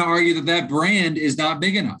 but they're going to argue that that brand is not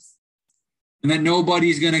big enough and that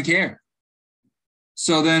nobody's going to care.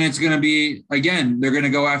 So then it's going to be, again, they're going to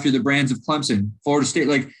go after the brands of Clemson, Florida State.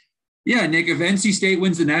 Like, yeah, Nick, if NC State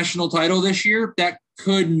wins the national title this year, that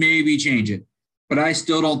could maybe change it. But I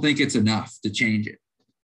still don't think it's enough to change it.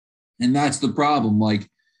 And that's the problem. Like,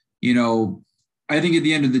 I think at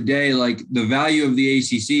the end of the day, like, the value of the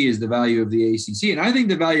ACC is the value of the ACC. And I think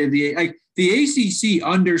the value of the ACC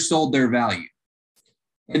undersold their value.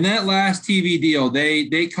 In that last TV deal,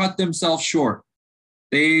 they cut themselves short.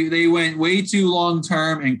 They went way too long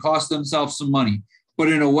term and cost themselves some money. But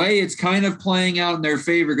in a way, it's kind of playing out in their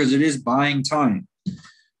favor because it is buying time.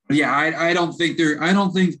 But yeah, I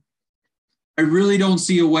really don't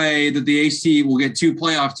see a way that the ACC will get 2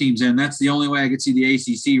 playoff teams in. That's the only way I could see the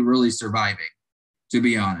ACC really surviving, to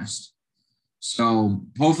be honest. So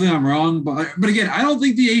hopefully I'm wrong. But again, I don't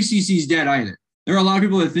think the ACC is dead either. There are a lot of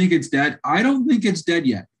people that think it's dead. I don't think it's dead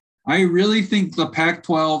yet. I really think the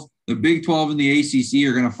Pac-12, the Big 12, and the ACC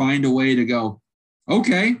are going to find a way to go,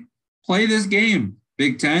 okay, play this game.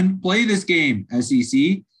 Big 10, play this game,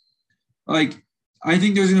 SEC. Like, I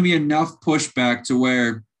think there's going to be enough pushback to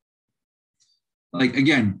where, like,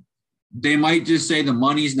 again, they might just say the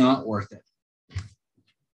money's not worth it.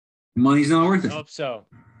 The money's not worth it. I hope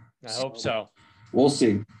so. We'll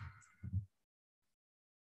see.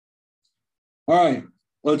 All right,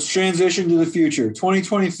 let's transition to the future.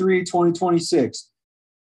 2023, 2026.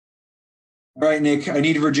 All right, Nick, I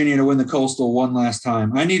need Virginia to win the Coastal one last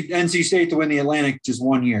time. I need NC State to win the Atlantic just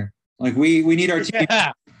one year. Like, we need our team.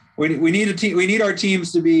 Yeah. We need a team. We need our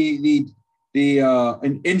teams to be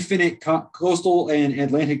an infinite Coastal and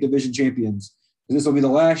Atlantic Division champions. This will be the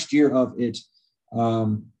last year of it.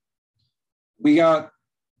 We got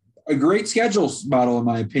a great schedule model, in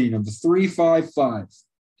my opinion, of the 3-5-5.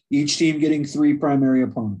 Each team getting 3 primary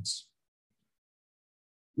opponents.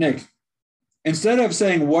 Nick, instead of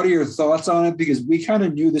saying what are your thoughts on it, because we kind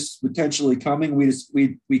of knew this was potentially coming,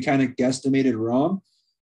 we kind of guesstimated wrong.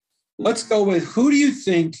 Let's go with, who do you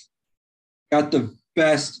think got the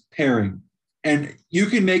best pairing? And you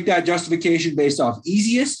can make that justification based off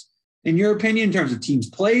easiest, in your opinion, in terms of teams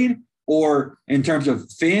played, or in terms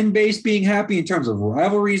of fan base being happy, in terms of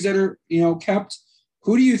rivalries that are, kept.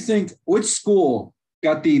 Who do you think, which school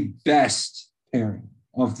got the best pairing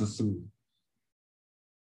of the 3?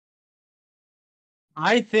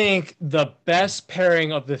 I think the best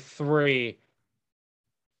pairing of the 3,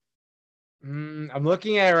 I'm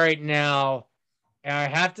looking at it right now, and I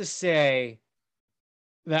have to say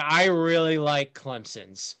that I really like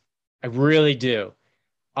Clemson's. I really do.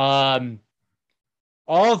 All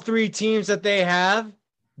 3 teams that they have,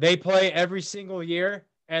 they play every single year,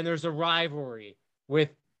 and there's a rivalry with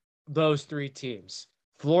those 3 teams.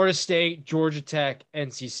 Florida State, Georgia Tech,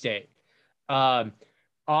 NC State.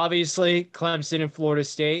 Obviously, Clemson and Florida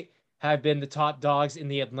State have been the top dogs in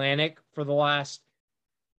the Atlantic for the last,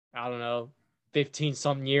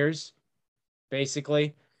 15-something years,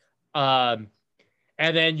 basically. And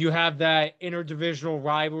then you have that interdivisional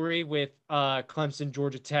rivalry with Clemson,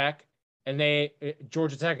 Georgia Tech. And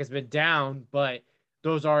Georgia Tech has been down, but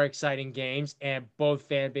those are exciting games, and both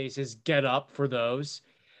fan bases get up for those.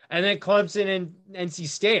 And then Clemson and NC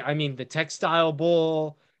State, the Textile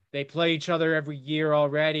Bowl, they play each other every year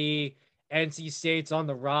already. NC State's on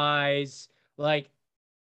the rise. Like,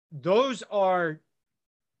 those are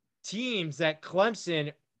teams that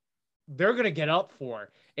Clemson, they're going to get up for.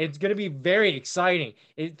 It's going to be very exciting.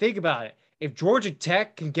 Think about it. If Georgia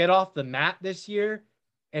Tech can get off the mat this year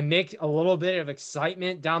and make a little bit of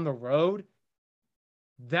excitement down the road,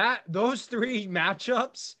 those 3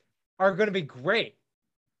 matchups are going to be great.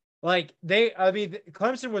 Like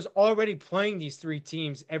Clemson was already playing these three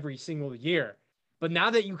teams every single year. But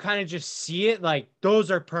now that you kind of just see it, like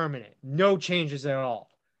those are permanent, no changes at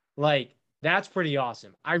all. Like that's pretty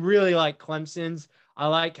awesome. I really like Clemson's. I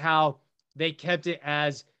like how they kept it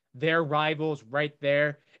as their rivals right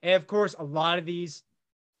there. And of course, a lot of these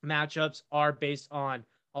matchups are based on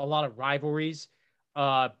a lot of rivalries.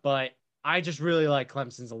 But I just really like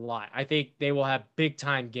Clemson's a lot. I think they will have big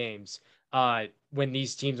time games when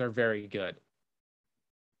these teams are very good.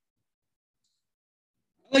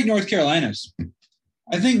 I like North Carolina's.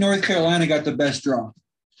 I think North Carolina got the best draw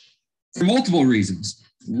for multiple reasons.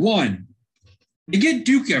 One, they get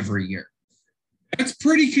Duke every year. That's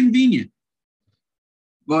pretty convenient.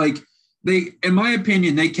 Like in my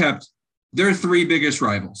opinion, they kept their three biggest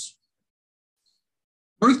rivals.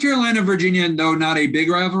 North Carolina, Virginia, though not a big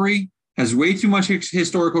rivalry, has way too much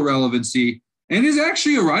historical relevancy and is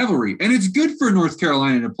actually a rivalry. And it's good for North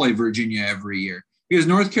Carolina to play Virginia every year because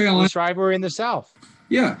North Carolina – rivalry in the South.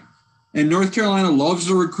 Yeah. And North Carolina loves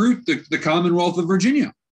to recruit the Commonwealth of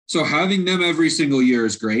Virginia. So having them every single year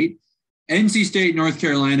is great. NC State, North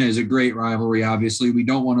Carolina is a great rivalry, obviously. We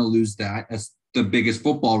don't want to lose that. That's the biggest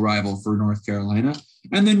football rival for North Carolina.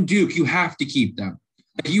 And then Duke, you have to keep them.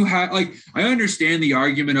 I understand the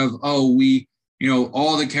argument of, all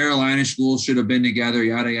the Carolina schools should have been together,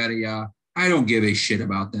 yada, yada, yada. I don't give a shit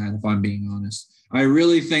about that, if I'm being honest. I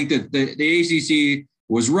really think that the ACC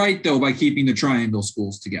was right, though, by keeping the triangle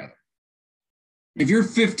schools together. If you're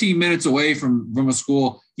 15 minutes away from a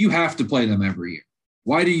school, you have to play them every year.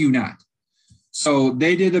 Why do you not? So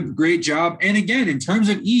they did a great job. And again, in terms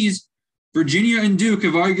of ease, Virginia and Duke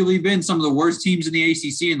have arguably been some of the worst teams in the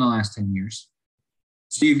ACC in the last 10 years.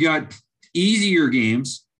 So you've got easier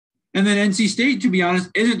games. And then NC State, to be honest,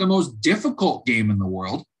 isn't the most difficult game in the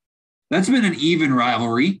world. That's been an even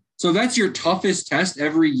rivalry. So that's your toughest test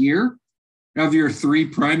every year of your three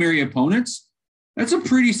primary opponents. That's a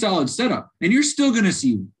pretty solid setup. And you're still going to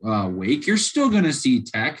see Wake. You're still going to see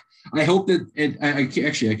Tech. I hope that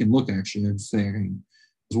I can look, actually. I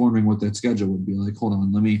was wondering what that schedule would be like. Hold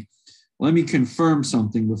on. Let me confirm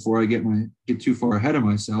something before I get too far ahead of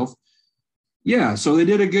myself. Yeah, so they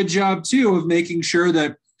did a good job, too, of making sure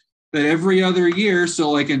that every other year,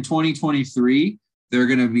 so like in 2023, they're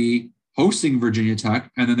going to be hosting Virginia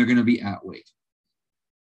Tech, and then they're going to be at Wake.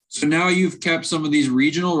 So now you've kept some of these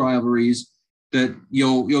regional rivalries that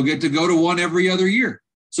you'll get to go to one every other year.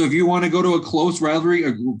 So if you want to go to a close rivalry,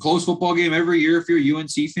 a close football game every year, if you're a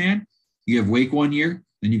UNC fan, you have Wake one year,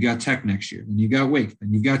 then you got Tech next year, then you got Wake,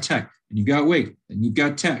 then you've got Tech, and you've got Wake, then you've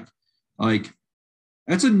got Tech. Like,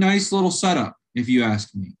 that's a nice little setup, if you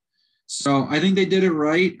ask me. So I think they did it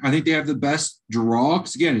right. I think they have the best draw,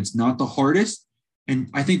 because again, it's not the hardest, and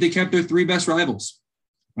I think they kept their three best rivals.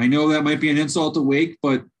 I know that might be an insult to Wake,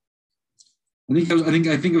 but I think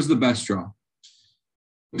it was the best draw.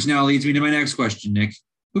 Which now leads me to my next question, Nick.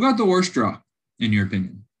 Who got the worst draw, in your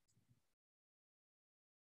opinion?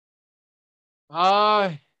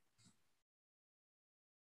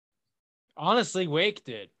 Honestly, Wake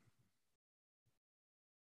did.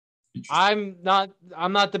 I'm not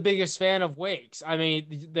the biggest fan of Wake's. I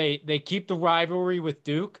mean, they keep the rivalry with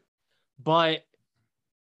Duke, but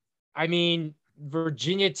I mean,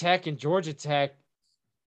 Virginia Tech and Georgia Tech,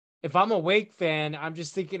 if I'm a Wake fan, I'm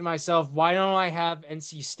just thinking to myself, why don't I have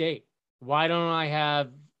NC State? Why don't I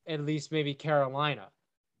have at least maybe Carolina?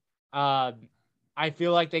 I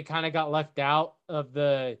feel like they kind of got left out of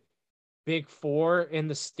the Big Four in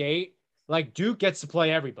the state. Like, Duke gets to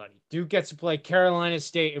play everybody. Duke gets to play Carolina,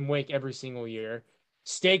 State, and Wake every single year.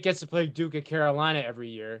 State gets to play Duke and Carolina every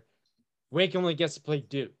year. Wake only gets to play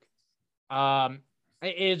Duke.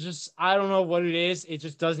 It just, I don't know what it is. It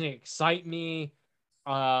just doesn't excite me.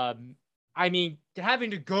 I mean,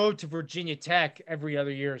 having to go to Virginia Tech every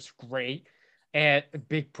other year is great, and a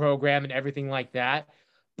big program and everything like that.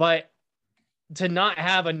 But to not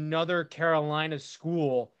have another Carolina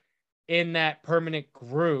school in that permanent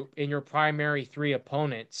group in your primary three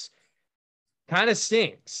opponents kind of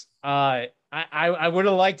stinks. I would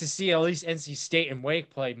have liked to see at least NC State and Wake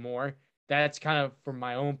play more. That's kind of for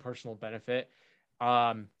my own personal benefit.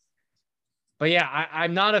 But yeah,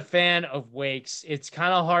 I'm not a fan of Wake's. It's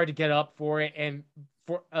kind of hard to get up for it. And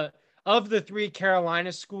for of the three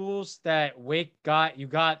Carolina schools that Wake got, you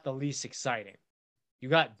got the least exciting. You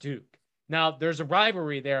got Duke. Now, there's a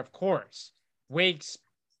rivalry there, of course. Wake's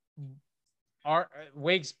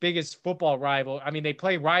biggest football rival, I mean, they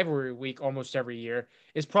play rivalry week almost every year,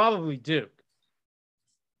 is probably Duke.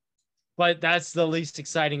 But that's the least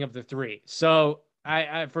exciting of the three. So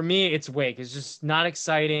for me, it's Wake. It's just not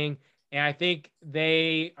exciting. And I think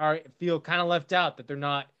they feel kind of left out that they're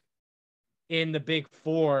not in the Big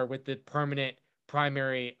Four with the permanent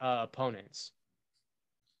primary opponents.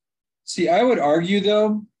 See, I would argue,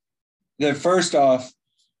 though, that first off,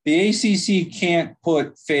 the ACC can't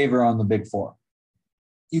put favor on the Big Four.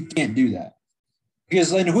 You can't do that.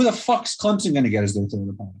 Because then who the fuck's Clemson going to get as their third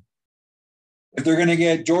opponent? If they're going to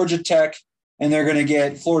get Georgia Tech and they're going to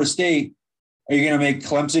get Florida State, are you going to make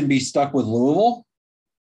Clemson be stuck with Louisville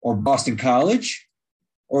or Boston College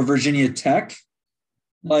or Virginia Tech?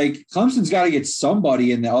 Like, Clemson's got to get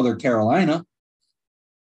somebody in the other Carolina.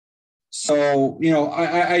 So,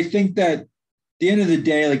 I think that at the end of the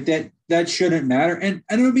day, like that shouldn't matter. And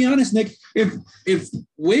to be honest, Nick, if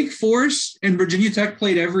Wake Forest and Virginia Tech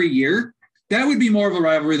played every year, that would be more of a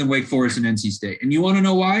rivalry than Wake Forest and NC State. And you want to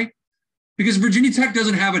know why? Because Virginia Tech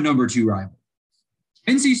doesn't have a number 2 rival.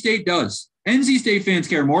 NC State does. NC State fans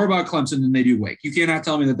care more about Clemson than they do Wake. You cannot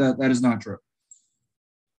tell me that is not true.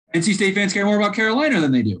 NC State fans care more about Carolina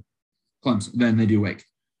than they do Clemson, than they do Wake.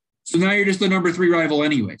 So now you're just the number 3 rival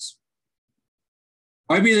anyways.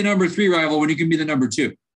 Why be the number 3 rival when you can be the number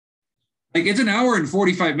 2? Like, it's an hour and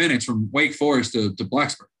 45 minutes from Wake Forest to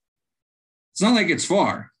Blacksburg. It's not like it's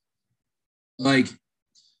far. Like,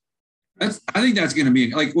 I think that's going to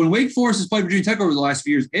be like when Wake Forest has played Virginia Tech over the last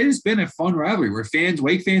few years, it has been a fun rivalry where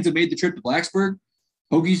Wake fans have made the trip to Blacksburg.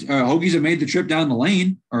 Hokies have made the trip down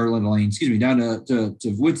down to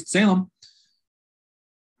Winston-Salem.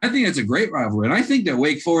 I think that's a great rivalry. And I think that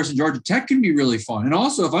Wake Forest and Georgia Tech can be really fun. And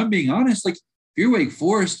also, if I'm being honest, like, if you're Wake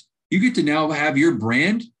Forest, you get to now have your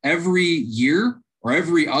brand every year or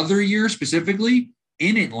every other year specifically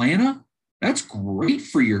in Atlanta. That's great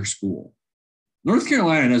for your school. North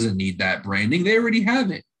Carolina doesn't need that branding. They already have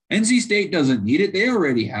it. NC State doesn't need it. They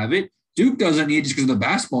already have it. Duke doesn't need it just because the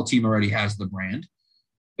basketball team already has the brand.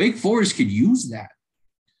 Wake Forest could use that.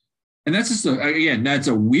 And that's just, that's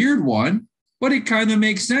a weird one, but it kind of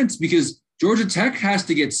makes sense because Georgia Tech has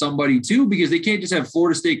to get somebody too, because they can't just have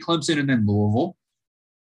Florida State, Clemson, and then Louisville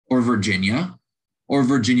or Virginia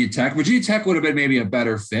Tech. Virginia Tech would have been maybe a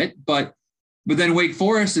better fit, but then Wake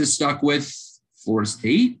Forest is stuck with Florida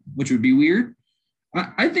State, which would be weird.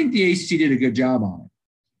 I think the ACC did a good job on it,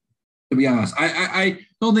 to be honest. I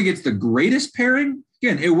don't think it's the greatest pairing.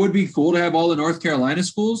 Again, it would be cool to have all the North Carolina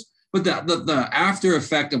schools, but the after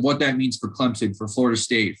effect of what that means for Clemson, for Florida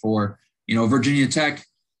State, for Virginia Tech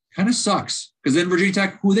kind of sucks. Because then Virginia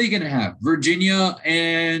Tech, who are they going to have? Virginia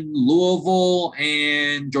and Louisville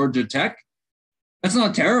and Georgia Tech? That's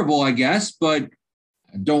not terrible, I guess, but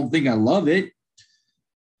I don't think I love it.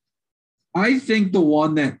 I think the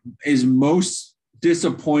one that is most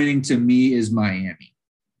disappointing to me is Miami.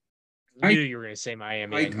 I knew you were going to say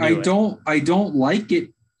Miami. I don't like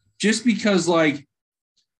it just because, like,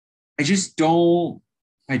 I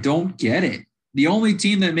don't get it. The only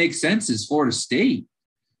team that makes sense is Florida State.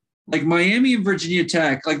 Like, Miami and Virginia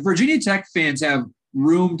Tech, like, Virginia Tech fans have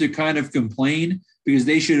room to kind of complain because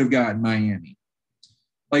they should have gotten Miami.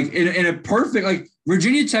 Like, in a perfect, like,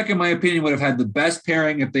 Virginia Tech, in my opinion, would have had the best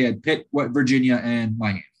pairing if they had picked Virginia and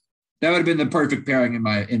Miami. That would have been the perfect pairing in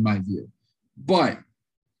my view. But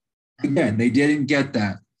again, they didn't get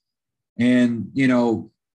that. And,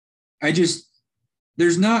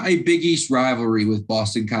 there's not a Big East rivalry with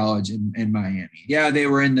Boston College and Miami. Yeah, they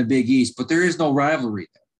were in the Big East, but there is no rivalry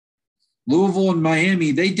there. Louisville and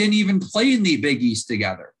Miami, they didn't even play in the Big East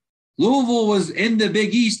together. Louisville was in the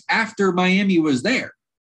Big East after Miami was there.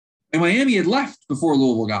 And Miami had left before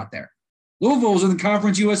Louisville got there. Louisville was in the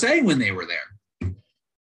Conference USA when they were there.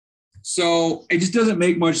 So it just doesn't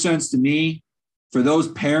make much sense to me for those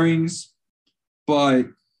pairings. But,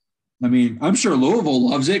 I mean, I'm sure Louisville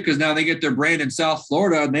loves it because now they get their brand in South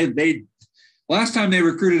Florida. And they last time they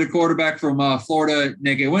recruited a quarterback from Florida,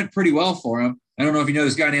 Nick, it went pretty well for him. I don't know if you know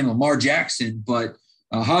this guy named Lamar Jackson, but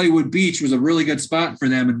Hollywood Beach was a really good spot for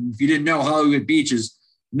them. And if you didn't know, Hollywood Beach is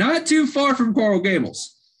not too far from Coral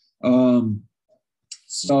Gables.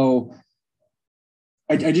 So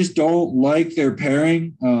I just don't like their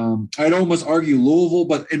pairing. I'd almost argue Louisville,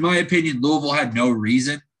 but in my opinion, Louisville had no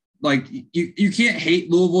reason. Like, you can't hate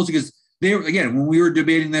Louisville because they were, again, when we were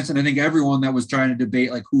debating this, and I think everyone that was trying to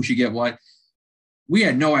debate like who should get what, we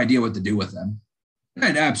had no idea what to do with them. I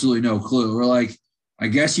had absolutely no clue. We're like, I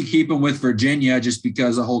guess you keep them with Virginia just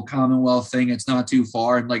because the whole Commonwealth thing, it's not too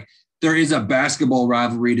far. And like, there is a basketball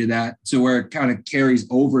rivalry to that, to where it kind of carries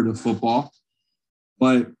over to football.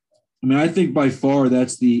 But I mean, I think by far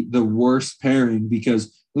that's the worst pairing because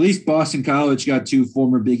at least Boston College got 2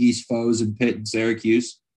 former Big East foes in Pitt and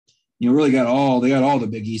Syracuse. Really got all the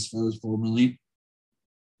Big East foes formerly.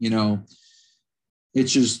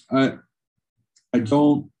 It's just I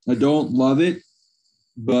don't love it,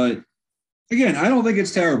 but again, I don't think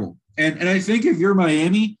it's terrible. And I think if you're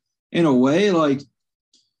Miami, in a way, like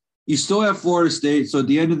you still have Florida State. So at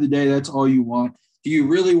the end of the day, that's all you want. Do you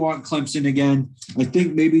really want Clemson again? I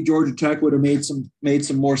think maybe Georgia Tech would have made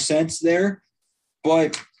some more sense there.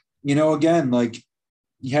 But, again, like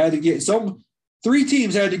you had to get three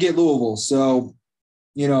teams had to get Louisville. So,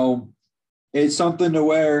 it's something to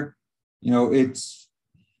where, maybe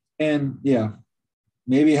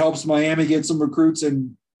it helps Miami get some recruits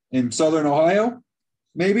in Southern Ohio,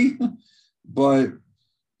 maybe. But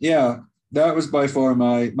yeah, that was by far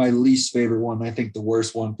my least favorite one. I think the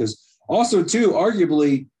worst one, because also too,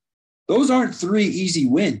 arguably, those aren't three easy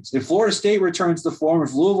wins. If Florida State returns to form,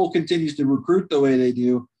 if Louisville continues to recruit the way they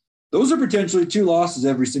do, those are potentially 2 losses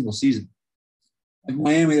every single season. If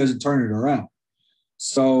Miami doesn't turn it around.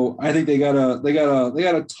 So I think they got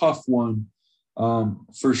a tough one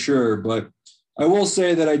for sure. But I will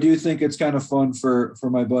say that I do think it's kind of fun for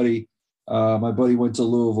my buddy. My buddy went to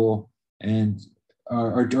Louisville, and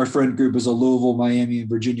our friend group is a Louisville, Miami, and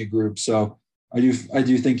Virginia group. So I do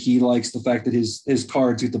think he likes the fact that his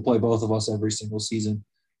Cards get to play both of us every single season.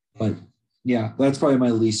 But yeah, that's probably my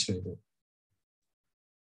least favorite.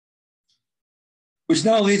 Which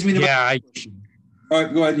now leads me to my question. All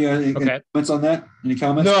right, go ahead. Yeah, any comments on that? Any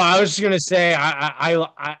comments? No, I was just gonna say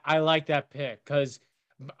I like that pick because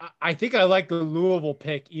I think I like the Louisville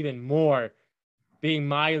pick even more, being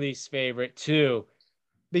my least favorite too,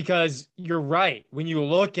 because you're right. When you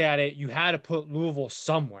look at it, you had to put Louisville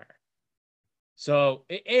somewhere. So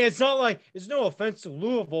it's not like, it's no offense to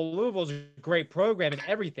Louisville. Louisville's a great program and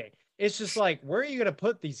everything. It's just like, where are you going to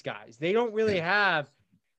put these guys? They don't really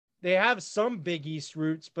they have some Big East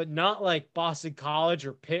roots, but not like Boston College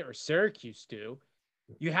or Pitt or Syracuse do.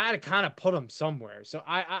 You had to kind of put them somewhere. So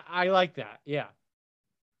I like that. Yeah.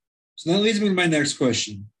 So that leads me to my next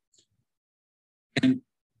question. And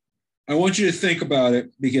I want you to think about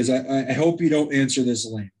it because I hope you don't answer this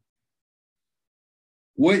lame.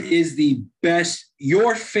 What is the best,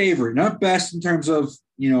 your favorite, not best in terms of,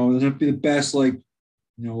 doesn't be the best, like,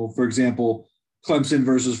 for example, Clemson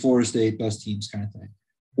versus Florida State, best teams kind of thing.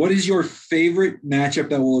 What is your favorite matchup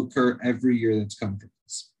that will occur every year that's come from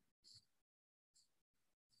this?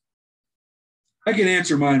 I can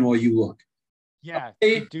answer mine while you look. Yeah,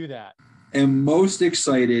 do that. I'm most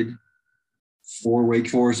excited for Wake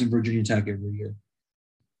Forest and Virginia Tech every year.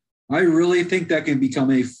 I really think that can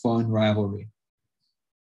become a fun rivalry.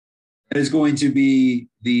 It is going to be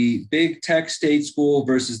the big Tech State school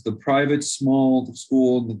versus the private small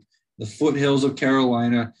school in the foothills of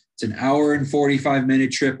Carolina. It's an hour and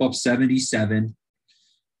 45-minute trip up 77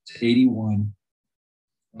 to 81.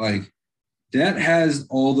 Like, that has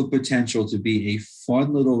all the potential to be a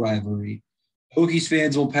fun little rivalry. Hokies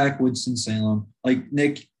fans will pack Winston-Salem. Like,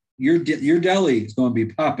 Nick, your deli is going to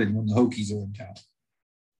be popping when the Hokies are in town.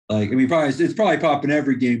 Like, I mean, it's probably popping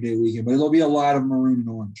every game day weekend, but there'll be a lot of maroon and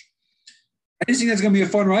orange. I just think that's going to be a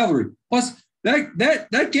fun rivalry. Plus,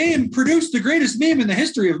 that game produced the greatest meme in the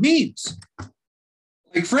history of memes.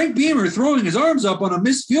 Like, Frank Beamer throwing his arms up on a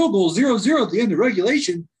missed field goal 0-0 at the end of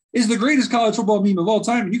regulation is the greatest college football meme of all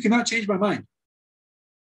time, and you cannot change my mind.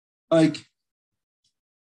 Like,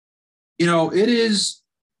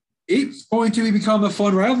 it's going to become a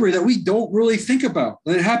fun rivalry that we don't really think about.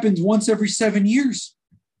 That happens once every 7 years.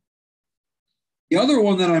 The other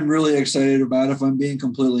one that I'm really excited about, if I'm being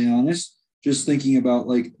completely honest, just thinking about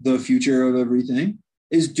like the future of everything,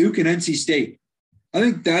 is Duke and NC State. I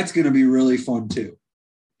think that's going to be really fun too.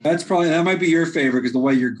 That might be your favorite because the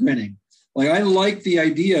way you're grinning. Like, I like the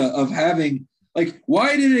idea of having, like,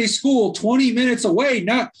 why did a school 20 minutes away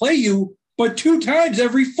not play you but 2 times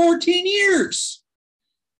every 14 years?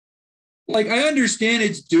 Like, I understand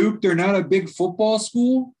it's Duke. They're not a big football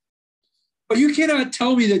school. But you cannot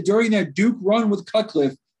tell me that during that Duke run with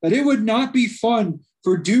Cutcliffe that it would not be fun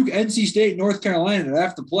for Duke, NC State, North Carolina to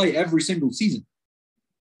have to play every single season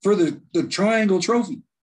for the Triangle Trophy.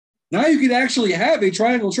 Now you could actually have a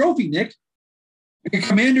Triangle Trophy, Nick. Like a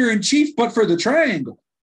commander-in-chief, but for the Triangle.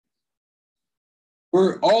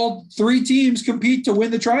 Where all 3 teams compete to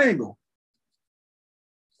win the Triangle.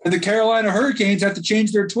 And the Carolina Hurricanes have to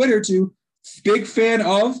change their Twitter to big fan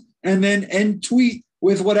of and then end tweet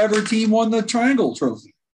with whatever team won the Triangle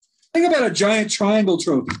Trophy. Think about a giant Triangle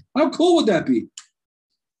Trophy. How cool would that be?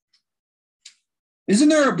 Isn't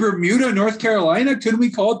there a Bermuda, North Carolina? Couldn't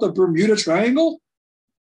we call it the Bermuda Triangle?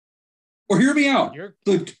 Or hear me out.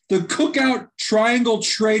 The Cookout Triangle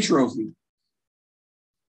Tray Trophy.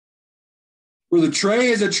 Where the tray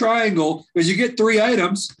is a triangle because you get 3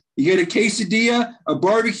 items. You get a quesadilla, a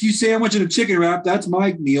barbecue sandwich, and a chicken wrap. That's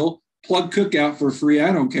my meal. Plug Cookout for free.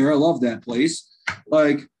 I don't care. I love that place.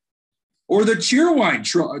 Like, or the Cheerwine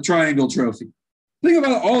Triangle Trophy. Think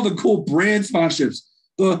about all the cool brand sponsorships.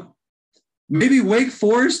 Maybe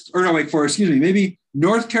maybe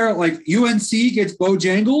North Carolina, like UNC gets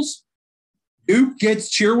Bojangles, Duke gets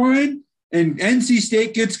Cheerwine, and NC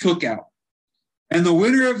State gets Cookout. And the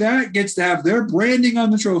winner of that gets to have their branding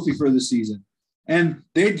on the trophy for the season. And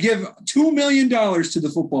they'd give $2 million to the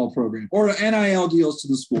football program or NIL deals to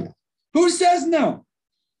the school. Who says no?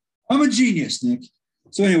 I'm a genius, Nick.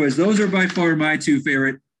 So anyways, those are by far my two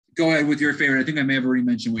favorite. Go ahead with your favorite. I think I may have already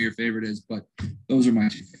mentioned what your favorite is, but those are my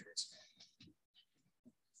two favorites.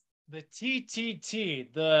 The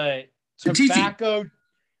TTT, the tobacco.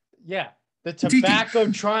 Yeah, the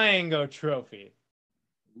Tobacco Triangle Trophy.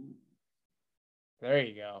 There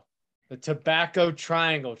you go. The Tobacco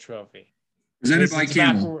Triangle Trophy. Presented by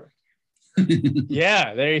Camel.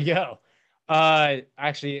 Yeah, there you go.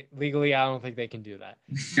 Actually, legally, I don't think they can do that.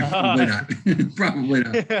 Probably not. Probably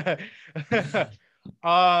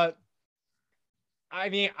not. I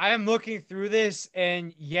mean, I am looking through this,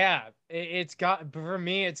 and yeah, it's got to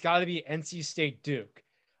be NC State Duke.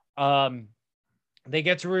 They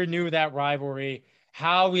get to renew that rivalry.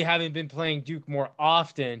 How we haven't been playing Duke more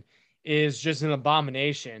often is just an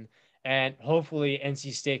abomination, and hopefully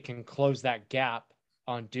NC State can close that gap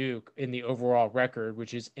on Duke in the overall record,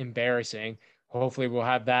 which is embarrassing. Hopefully we'll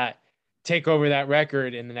have that take over that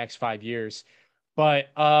record in the next 5 years. But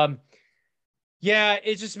yeah,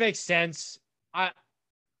 it just makes sense.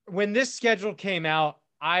 When this schedule came out,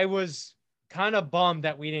 I was kind of bummed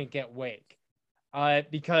that we didn't get Wake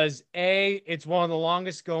because it's one of the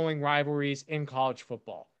longest going rivalries in college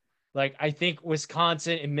football. Like, I think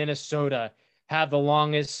Wisconsin and Minnesota have the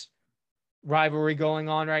longest rivalry going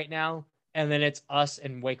on right now, and then it's us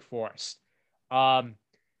and Wake Forest. I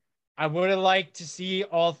would have liked to see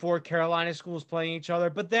all 4 Carolina schools playing each other,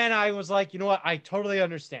 but then I was like, you know what? I totally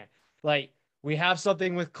understand. Like, we have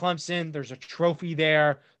something with Clemson. There's a trophy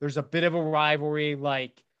there. There's a bit of a rivalry.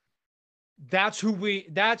 Like, that's who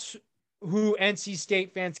NC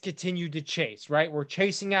State fans continue to chase, right? We're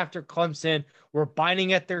chasing after Clemson. We're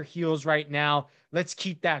biting at their heels right now. Let's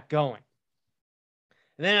keep that going.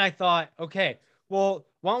 And then I thought, okay, well,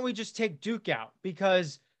 why don't we just take Duke out?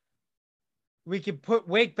 Because we can put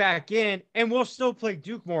Wake back in and we'll still play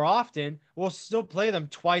Duke more often. We'll still play them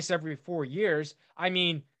twice every 4 years. I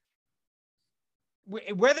mean,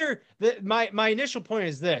 my initial point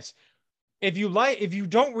is this. If you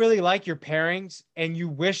don't really like your pairings and you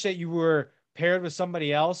wish that you were paired with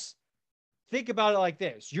somebody else, think about it like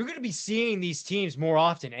this. You're going to be seeing these teams more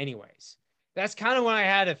often anyways. That's kind of what I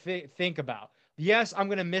had to think about. Yes, I'm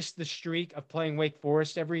going to miss the streak of playing Wake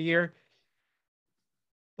Forest every year,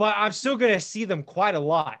 but I'm still going to see them quite a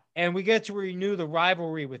lot. And we get to renew the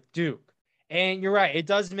rivalry with Duke. And you're right. It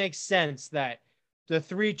does make sense that the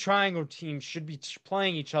 3 triangle teams should be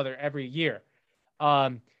playing each other every year.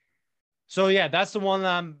 So yeah, that's the one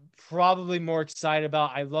that I'm probably more excited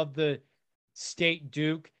about. I love the State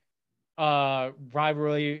Duke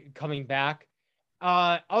rivalry coming back.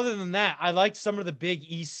 Other than that, I like some of the Big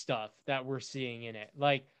East stuff that we're seeing in it.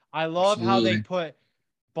 Like, I love how they put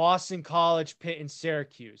Boston College, Pitt, and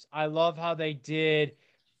Syracuse. I love how they did.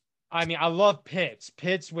 I mean, I love Pitt's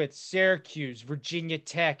with Syracuse, Virginia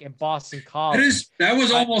Tech, and Boston College. That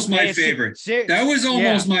was almost my favorite. That was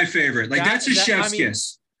almost my favorite. Like, that's a chef's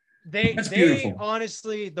kiss. That's beautiful.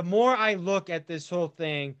 Honestly, the more I look at this whole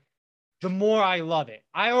thing, the more I love it.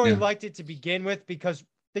 I already liked it to begin with because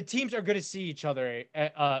the teams are going to see each other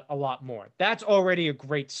a lot more. That's already a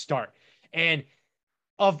great start. And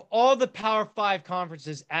of all the Power 5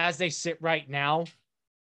 conferences as they sit right now,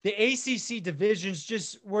 the ACC divisions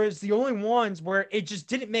just was the only ones where it just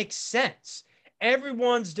didn't make sense.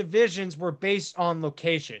 Everyone's divisions were based on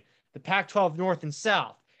location. The Pac-12 North and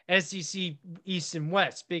South, SEC East and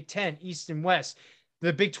West, Big Ten East and West.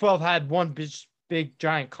 The Big 12 had one big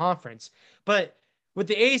giant conference. But with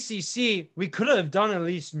the ACC, we could have done at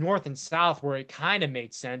least North and South where it kind of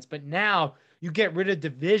made sense. But now you get rid of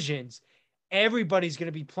divisions. Everybody's going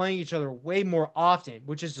to be playing each other way more often,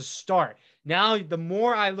 which is a start. Now, the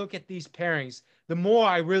more I look at these pairings, the more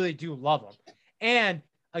I really do love them. And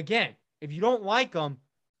again, if you don't like them,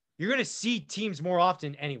 you're going to see teams more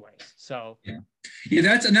often anyways. So yeah,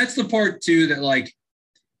 that's the part too that, like,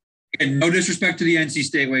 and no disrespect to the NC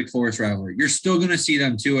State Wake Forest rivalry, you're still going to see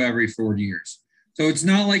them 2 every 4 years. So it's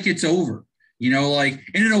not like it's over, like,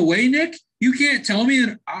 and in a way, Nick, you can't tell me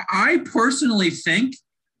that. I personally think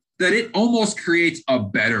that it almost creates a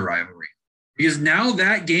better rivalry because now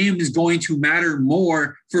that game is going to matter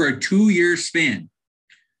more for a 2-year span.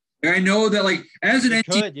 I know that, like, as an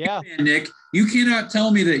NC fan, Nick, you cannot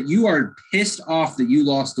tell me that you are pissed off that you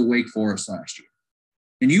lost to Wake Forest last year.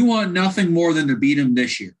 And you want nothing more than to beat them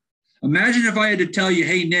this year. Imagine if I had to tell you,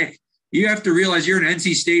 hey, Nick, you have to realize you're an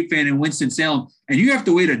NC State fan in Winston-Salem, and you have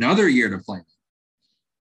to wait another year to play.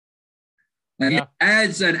 Like, it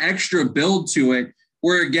adds an extra build to it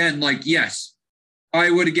where, again, like, yes,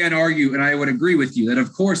 I would again argue, and I would agree with you, that,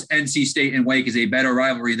 of course, NC State and Wake is a better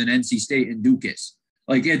rivalry than NC State and Duke is.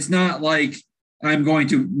 Like, it's not like I'm going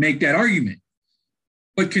to make that argument.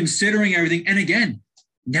 But considering everything, and again,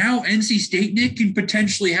 now NC State, Nick, can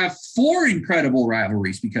potentially have 4 incredible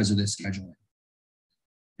rivalries because of this scheduling.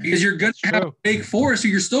 Because you're going to have Wake Forest, who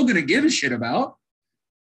you're still going to give a shit about.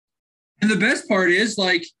 And the best part is,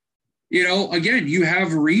 like, you know, again, you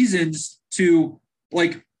have reasons to,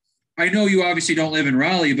 like, I know you obviously don't live in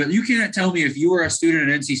Raleigh, but you can't tell me if you were a student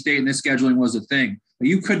at NC State and this scheduling was a thing.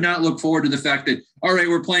 You could not look forward to the fact that, all right,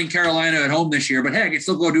 we're playing Carolina at home this year, but hey, I can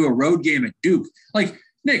still go do a road game at Duke. Like,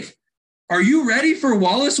 Nick, are you ready for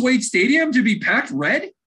Wallace Wade Stadium to be packed red?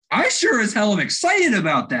 I sure as hell am excited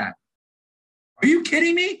about that. Are you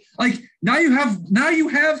kidding me? Like, now you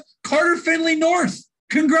have Carter Finley North.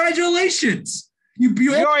 Congratulations. You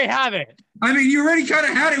already have it. I mean, you already kind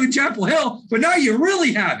of had it with Chapel Hill, but now you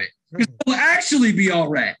really have it. Because it'll actually be all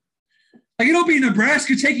red. Like, it'll be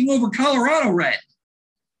Nebraska taking over Colorado red.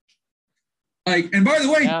 Like, and by the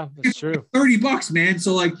way, yeah, that's true. $30, man.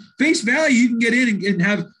 So, like, face value, you can get in and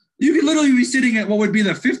have, you could literally be sitting at what would be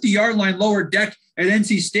the 50-yard line lower deck at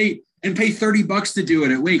NC State and pay $30 to do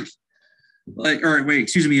it at Wake.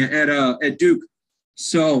 At Duke.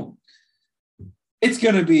 So it's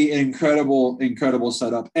going to be an incredible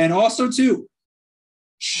setup. And also, too,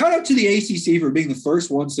 shout out to the ACC for being the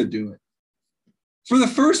first ones to do it. For the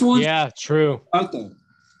first ones. Yeah, true. Out there.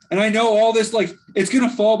 And I know all this, like, it's going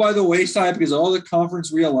to fall by the wayside because of all the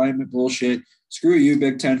conference realignment bullshit. Screw you,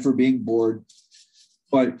 Big Ten, for being bored.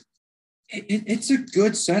 But it's a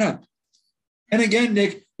good setup. And again,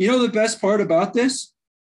 Nick, you know the best part about this?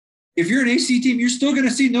 If you're an AC team, you're still going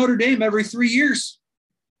to see Notre Dame every 3 years.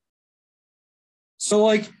 So,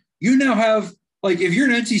 like, you now have, like, if you're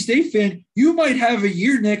an NC State fan, you might have a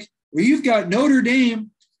year, Nick, where you've got Notre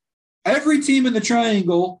Dame, every team in the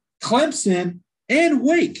triangle, Clemson, and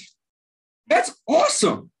Wake. That's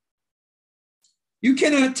awesome. You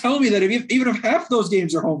cannot tell me that even if half those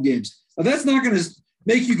games are home games, but that's not going to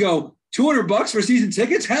make you go $200 for season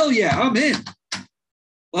tickets. Hell yeah, I'm in.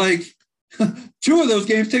 Like, 2 of those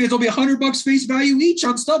games tickets will be $100 face value each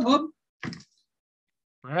on StubHub. All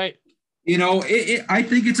right. You know, I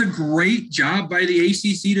think it's a great job by the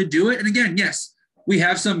ACC to do it. And again, yes, we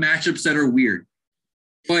have some matchups that are weird,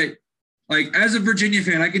 but like, as a Virginia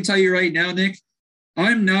fan, I can tell you right now, Nick,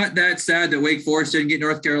 I'm not that sad that Wake Forest didn't get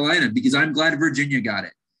North Carolina because I'm glad Virginia got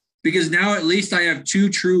it. Because now at least I have 2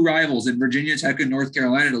 true rivals in Virginia Tech and North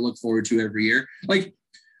Carolina to look forward to every year. Like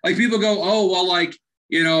people go, oh, well, like,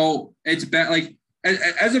 you know, it's bad. Like,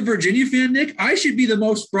 as a Virginia fan, Nick, I should be the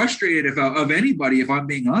most frustrated of anybody, if I'm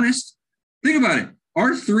being honest. Think about it.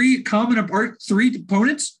 Our 3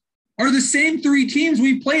 opponents are the same 3 teams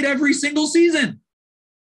we played every single season.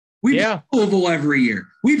 We play Louisville every year.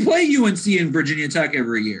 We play UNC and Virginia Tech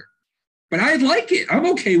every year. But I like it. I'm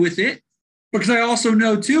okay with it because I also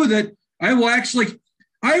know, too, that I will actually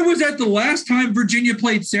 – I was at the last time Virginia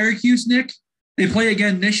played Syracuse, Nick. They play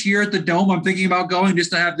again this year at the Dome. I'm thinking about going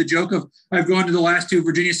just to have the joke of I've gone to the last 2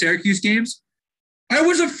 Virginia-Syracuse games. I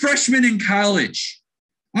was a freshman in college.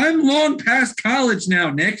 I'm long past college now,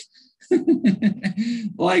 Nick.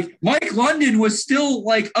 Like, Mike London was still,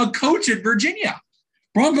 like, a coach at Virginia.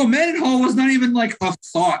 Bronco Mendenhall was not even like a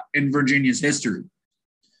thought in Virginia's history,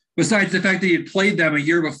 besides the fact that he had played them a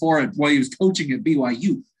year before while he was coaching at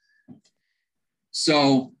BYU.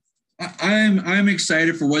 So I'm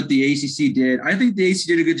excited for what the ACC did. I think the ACC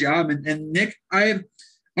did a good job. And Nick, I'm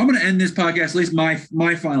going to end this podcast, at least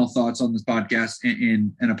my final thoughts on this podcast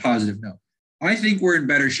in a positive note. I think we're in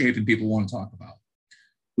better shape than people want to talk about.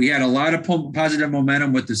 We had a lot of positive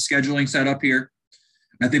momentum with the scheduling set up here.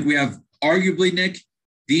 I think we have arguably, Nick,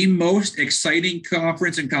 the most exciting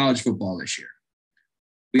conference in college football this year.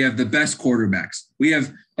 We have the best quarterbacks. We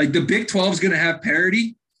have, like, the Big 12 is going to have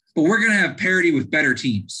parity, but we're going to have parity with better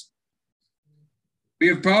teams. We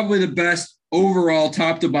have probably the best overall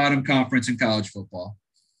top to bottom conference in college football.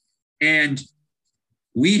 And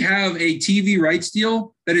we have a TV rights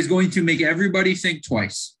deal that is going to make everybody think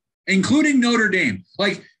twice, including Notre Dame.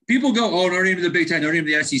 Like, people go, oh, Notre Dame to the Big Ten, Notre Dame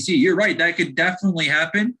to the SEC. You're right. That could definitely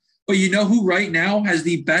happen. But you know who right now has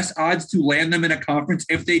the best odds to land them in a conference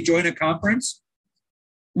if they join a conference?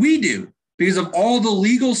 We do, because of all the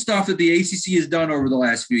legal stuff that the ACC has done over the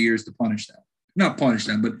last few years to punish them. Not punish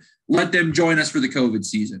them, but let them join us for the COVID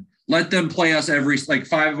season. Let them play us like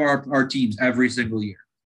 5 of our teams every single year.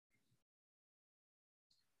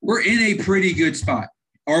 We're in a pretty good spot.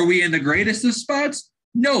 Are we in the greatest of spots?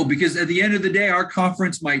 No, because at the end of the day, our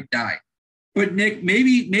conference might die. But Nick,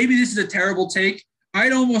 maybe this is a terrible take.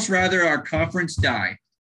 I'd almost rather our conference die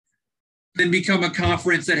than become a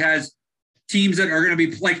conference that has teams that are going to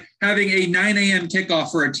be like having a 9 a.m.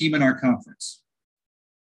 kickoff for a team in our conference.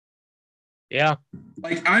 Yeah.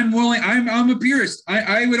 Like I'm a purist.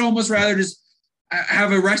 I would almost rather just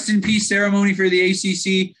have a rest in peace ceremony for the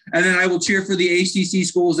ACC, and then I will cheer for the ACC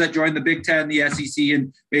schools that join the Big Ten, the SEC,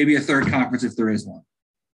 and maybe a third conference if there is one.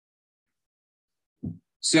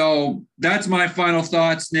 So that's my final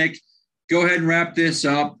thoughts, Nick. Go ahead and wrap this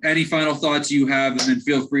up. Any final thoughts you have, and then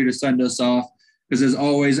feel free to send us off, because as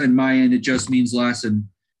always, on my end, it just means less. And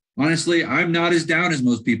honestly, I'm not as down as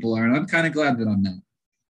most people are, and I'm kind of glad that I'm not.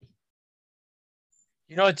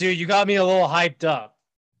 You know what, dude? You got me a little hyped up.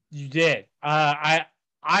 You did. I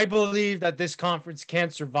believe that this conference can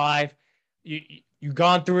survive. You've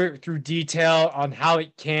gone through detail on how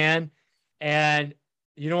it can. And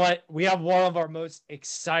you know what? We have one of our most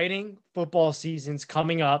exciting football seasons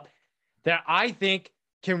coming up that I think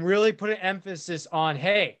can really put an emphasis on,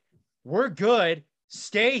 hey, we're good.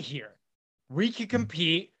 Stay here. We can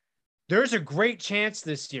compete. There's a great chance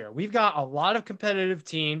this year. We've got a lot of competitive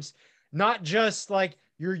teams, not just like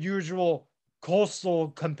your usual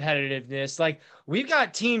coastal competitiveness. Like we've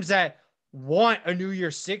got teams that want a New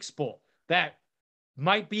Year's Six Bowl that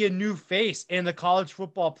might be a new face in the college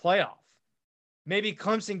football playoff. Maybe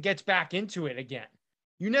Clemson gets back into it again.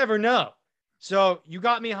 You never know. So you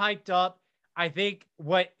got me hyped up. I think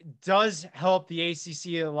what does help the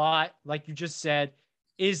ACC a lot, like you just said,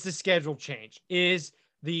 is the schedule change, is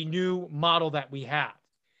the new model that we have.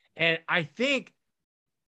 And I think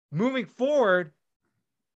moving forward,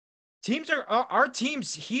 our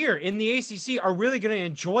teams here in the ACC are really going to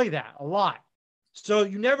enjoy that a lot. So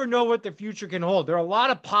you never know what the future can hold. There are a lot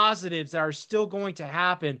of positives that are still going to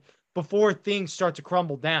happen before things start to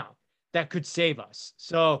crumble down that could save us.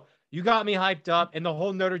 So you got me hyped up, and the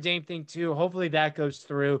whole Notre Dame thing too. Hopefully that goes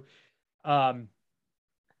through. But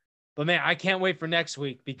man, I can't wait for next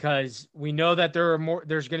week, because we know that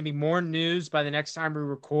there's going to be more news by the next time we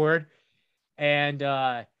record, and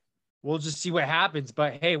we'll just see what happens.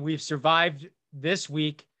 But hey, we've survived this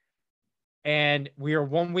week, and we are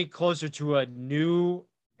 1 week closer to a new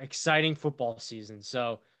exciting football season.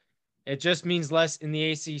 So it just means less in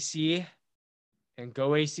the ACC, and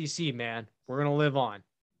go ACC, man. We're going to live on.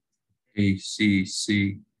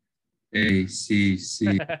 ACC.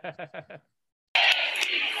 ACC.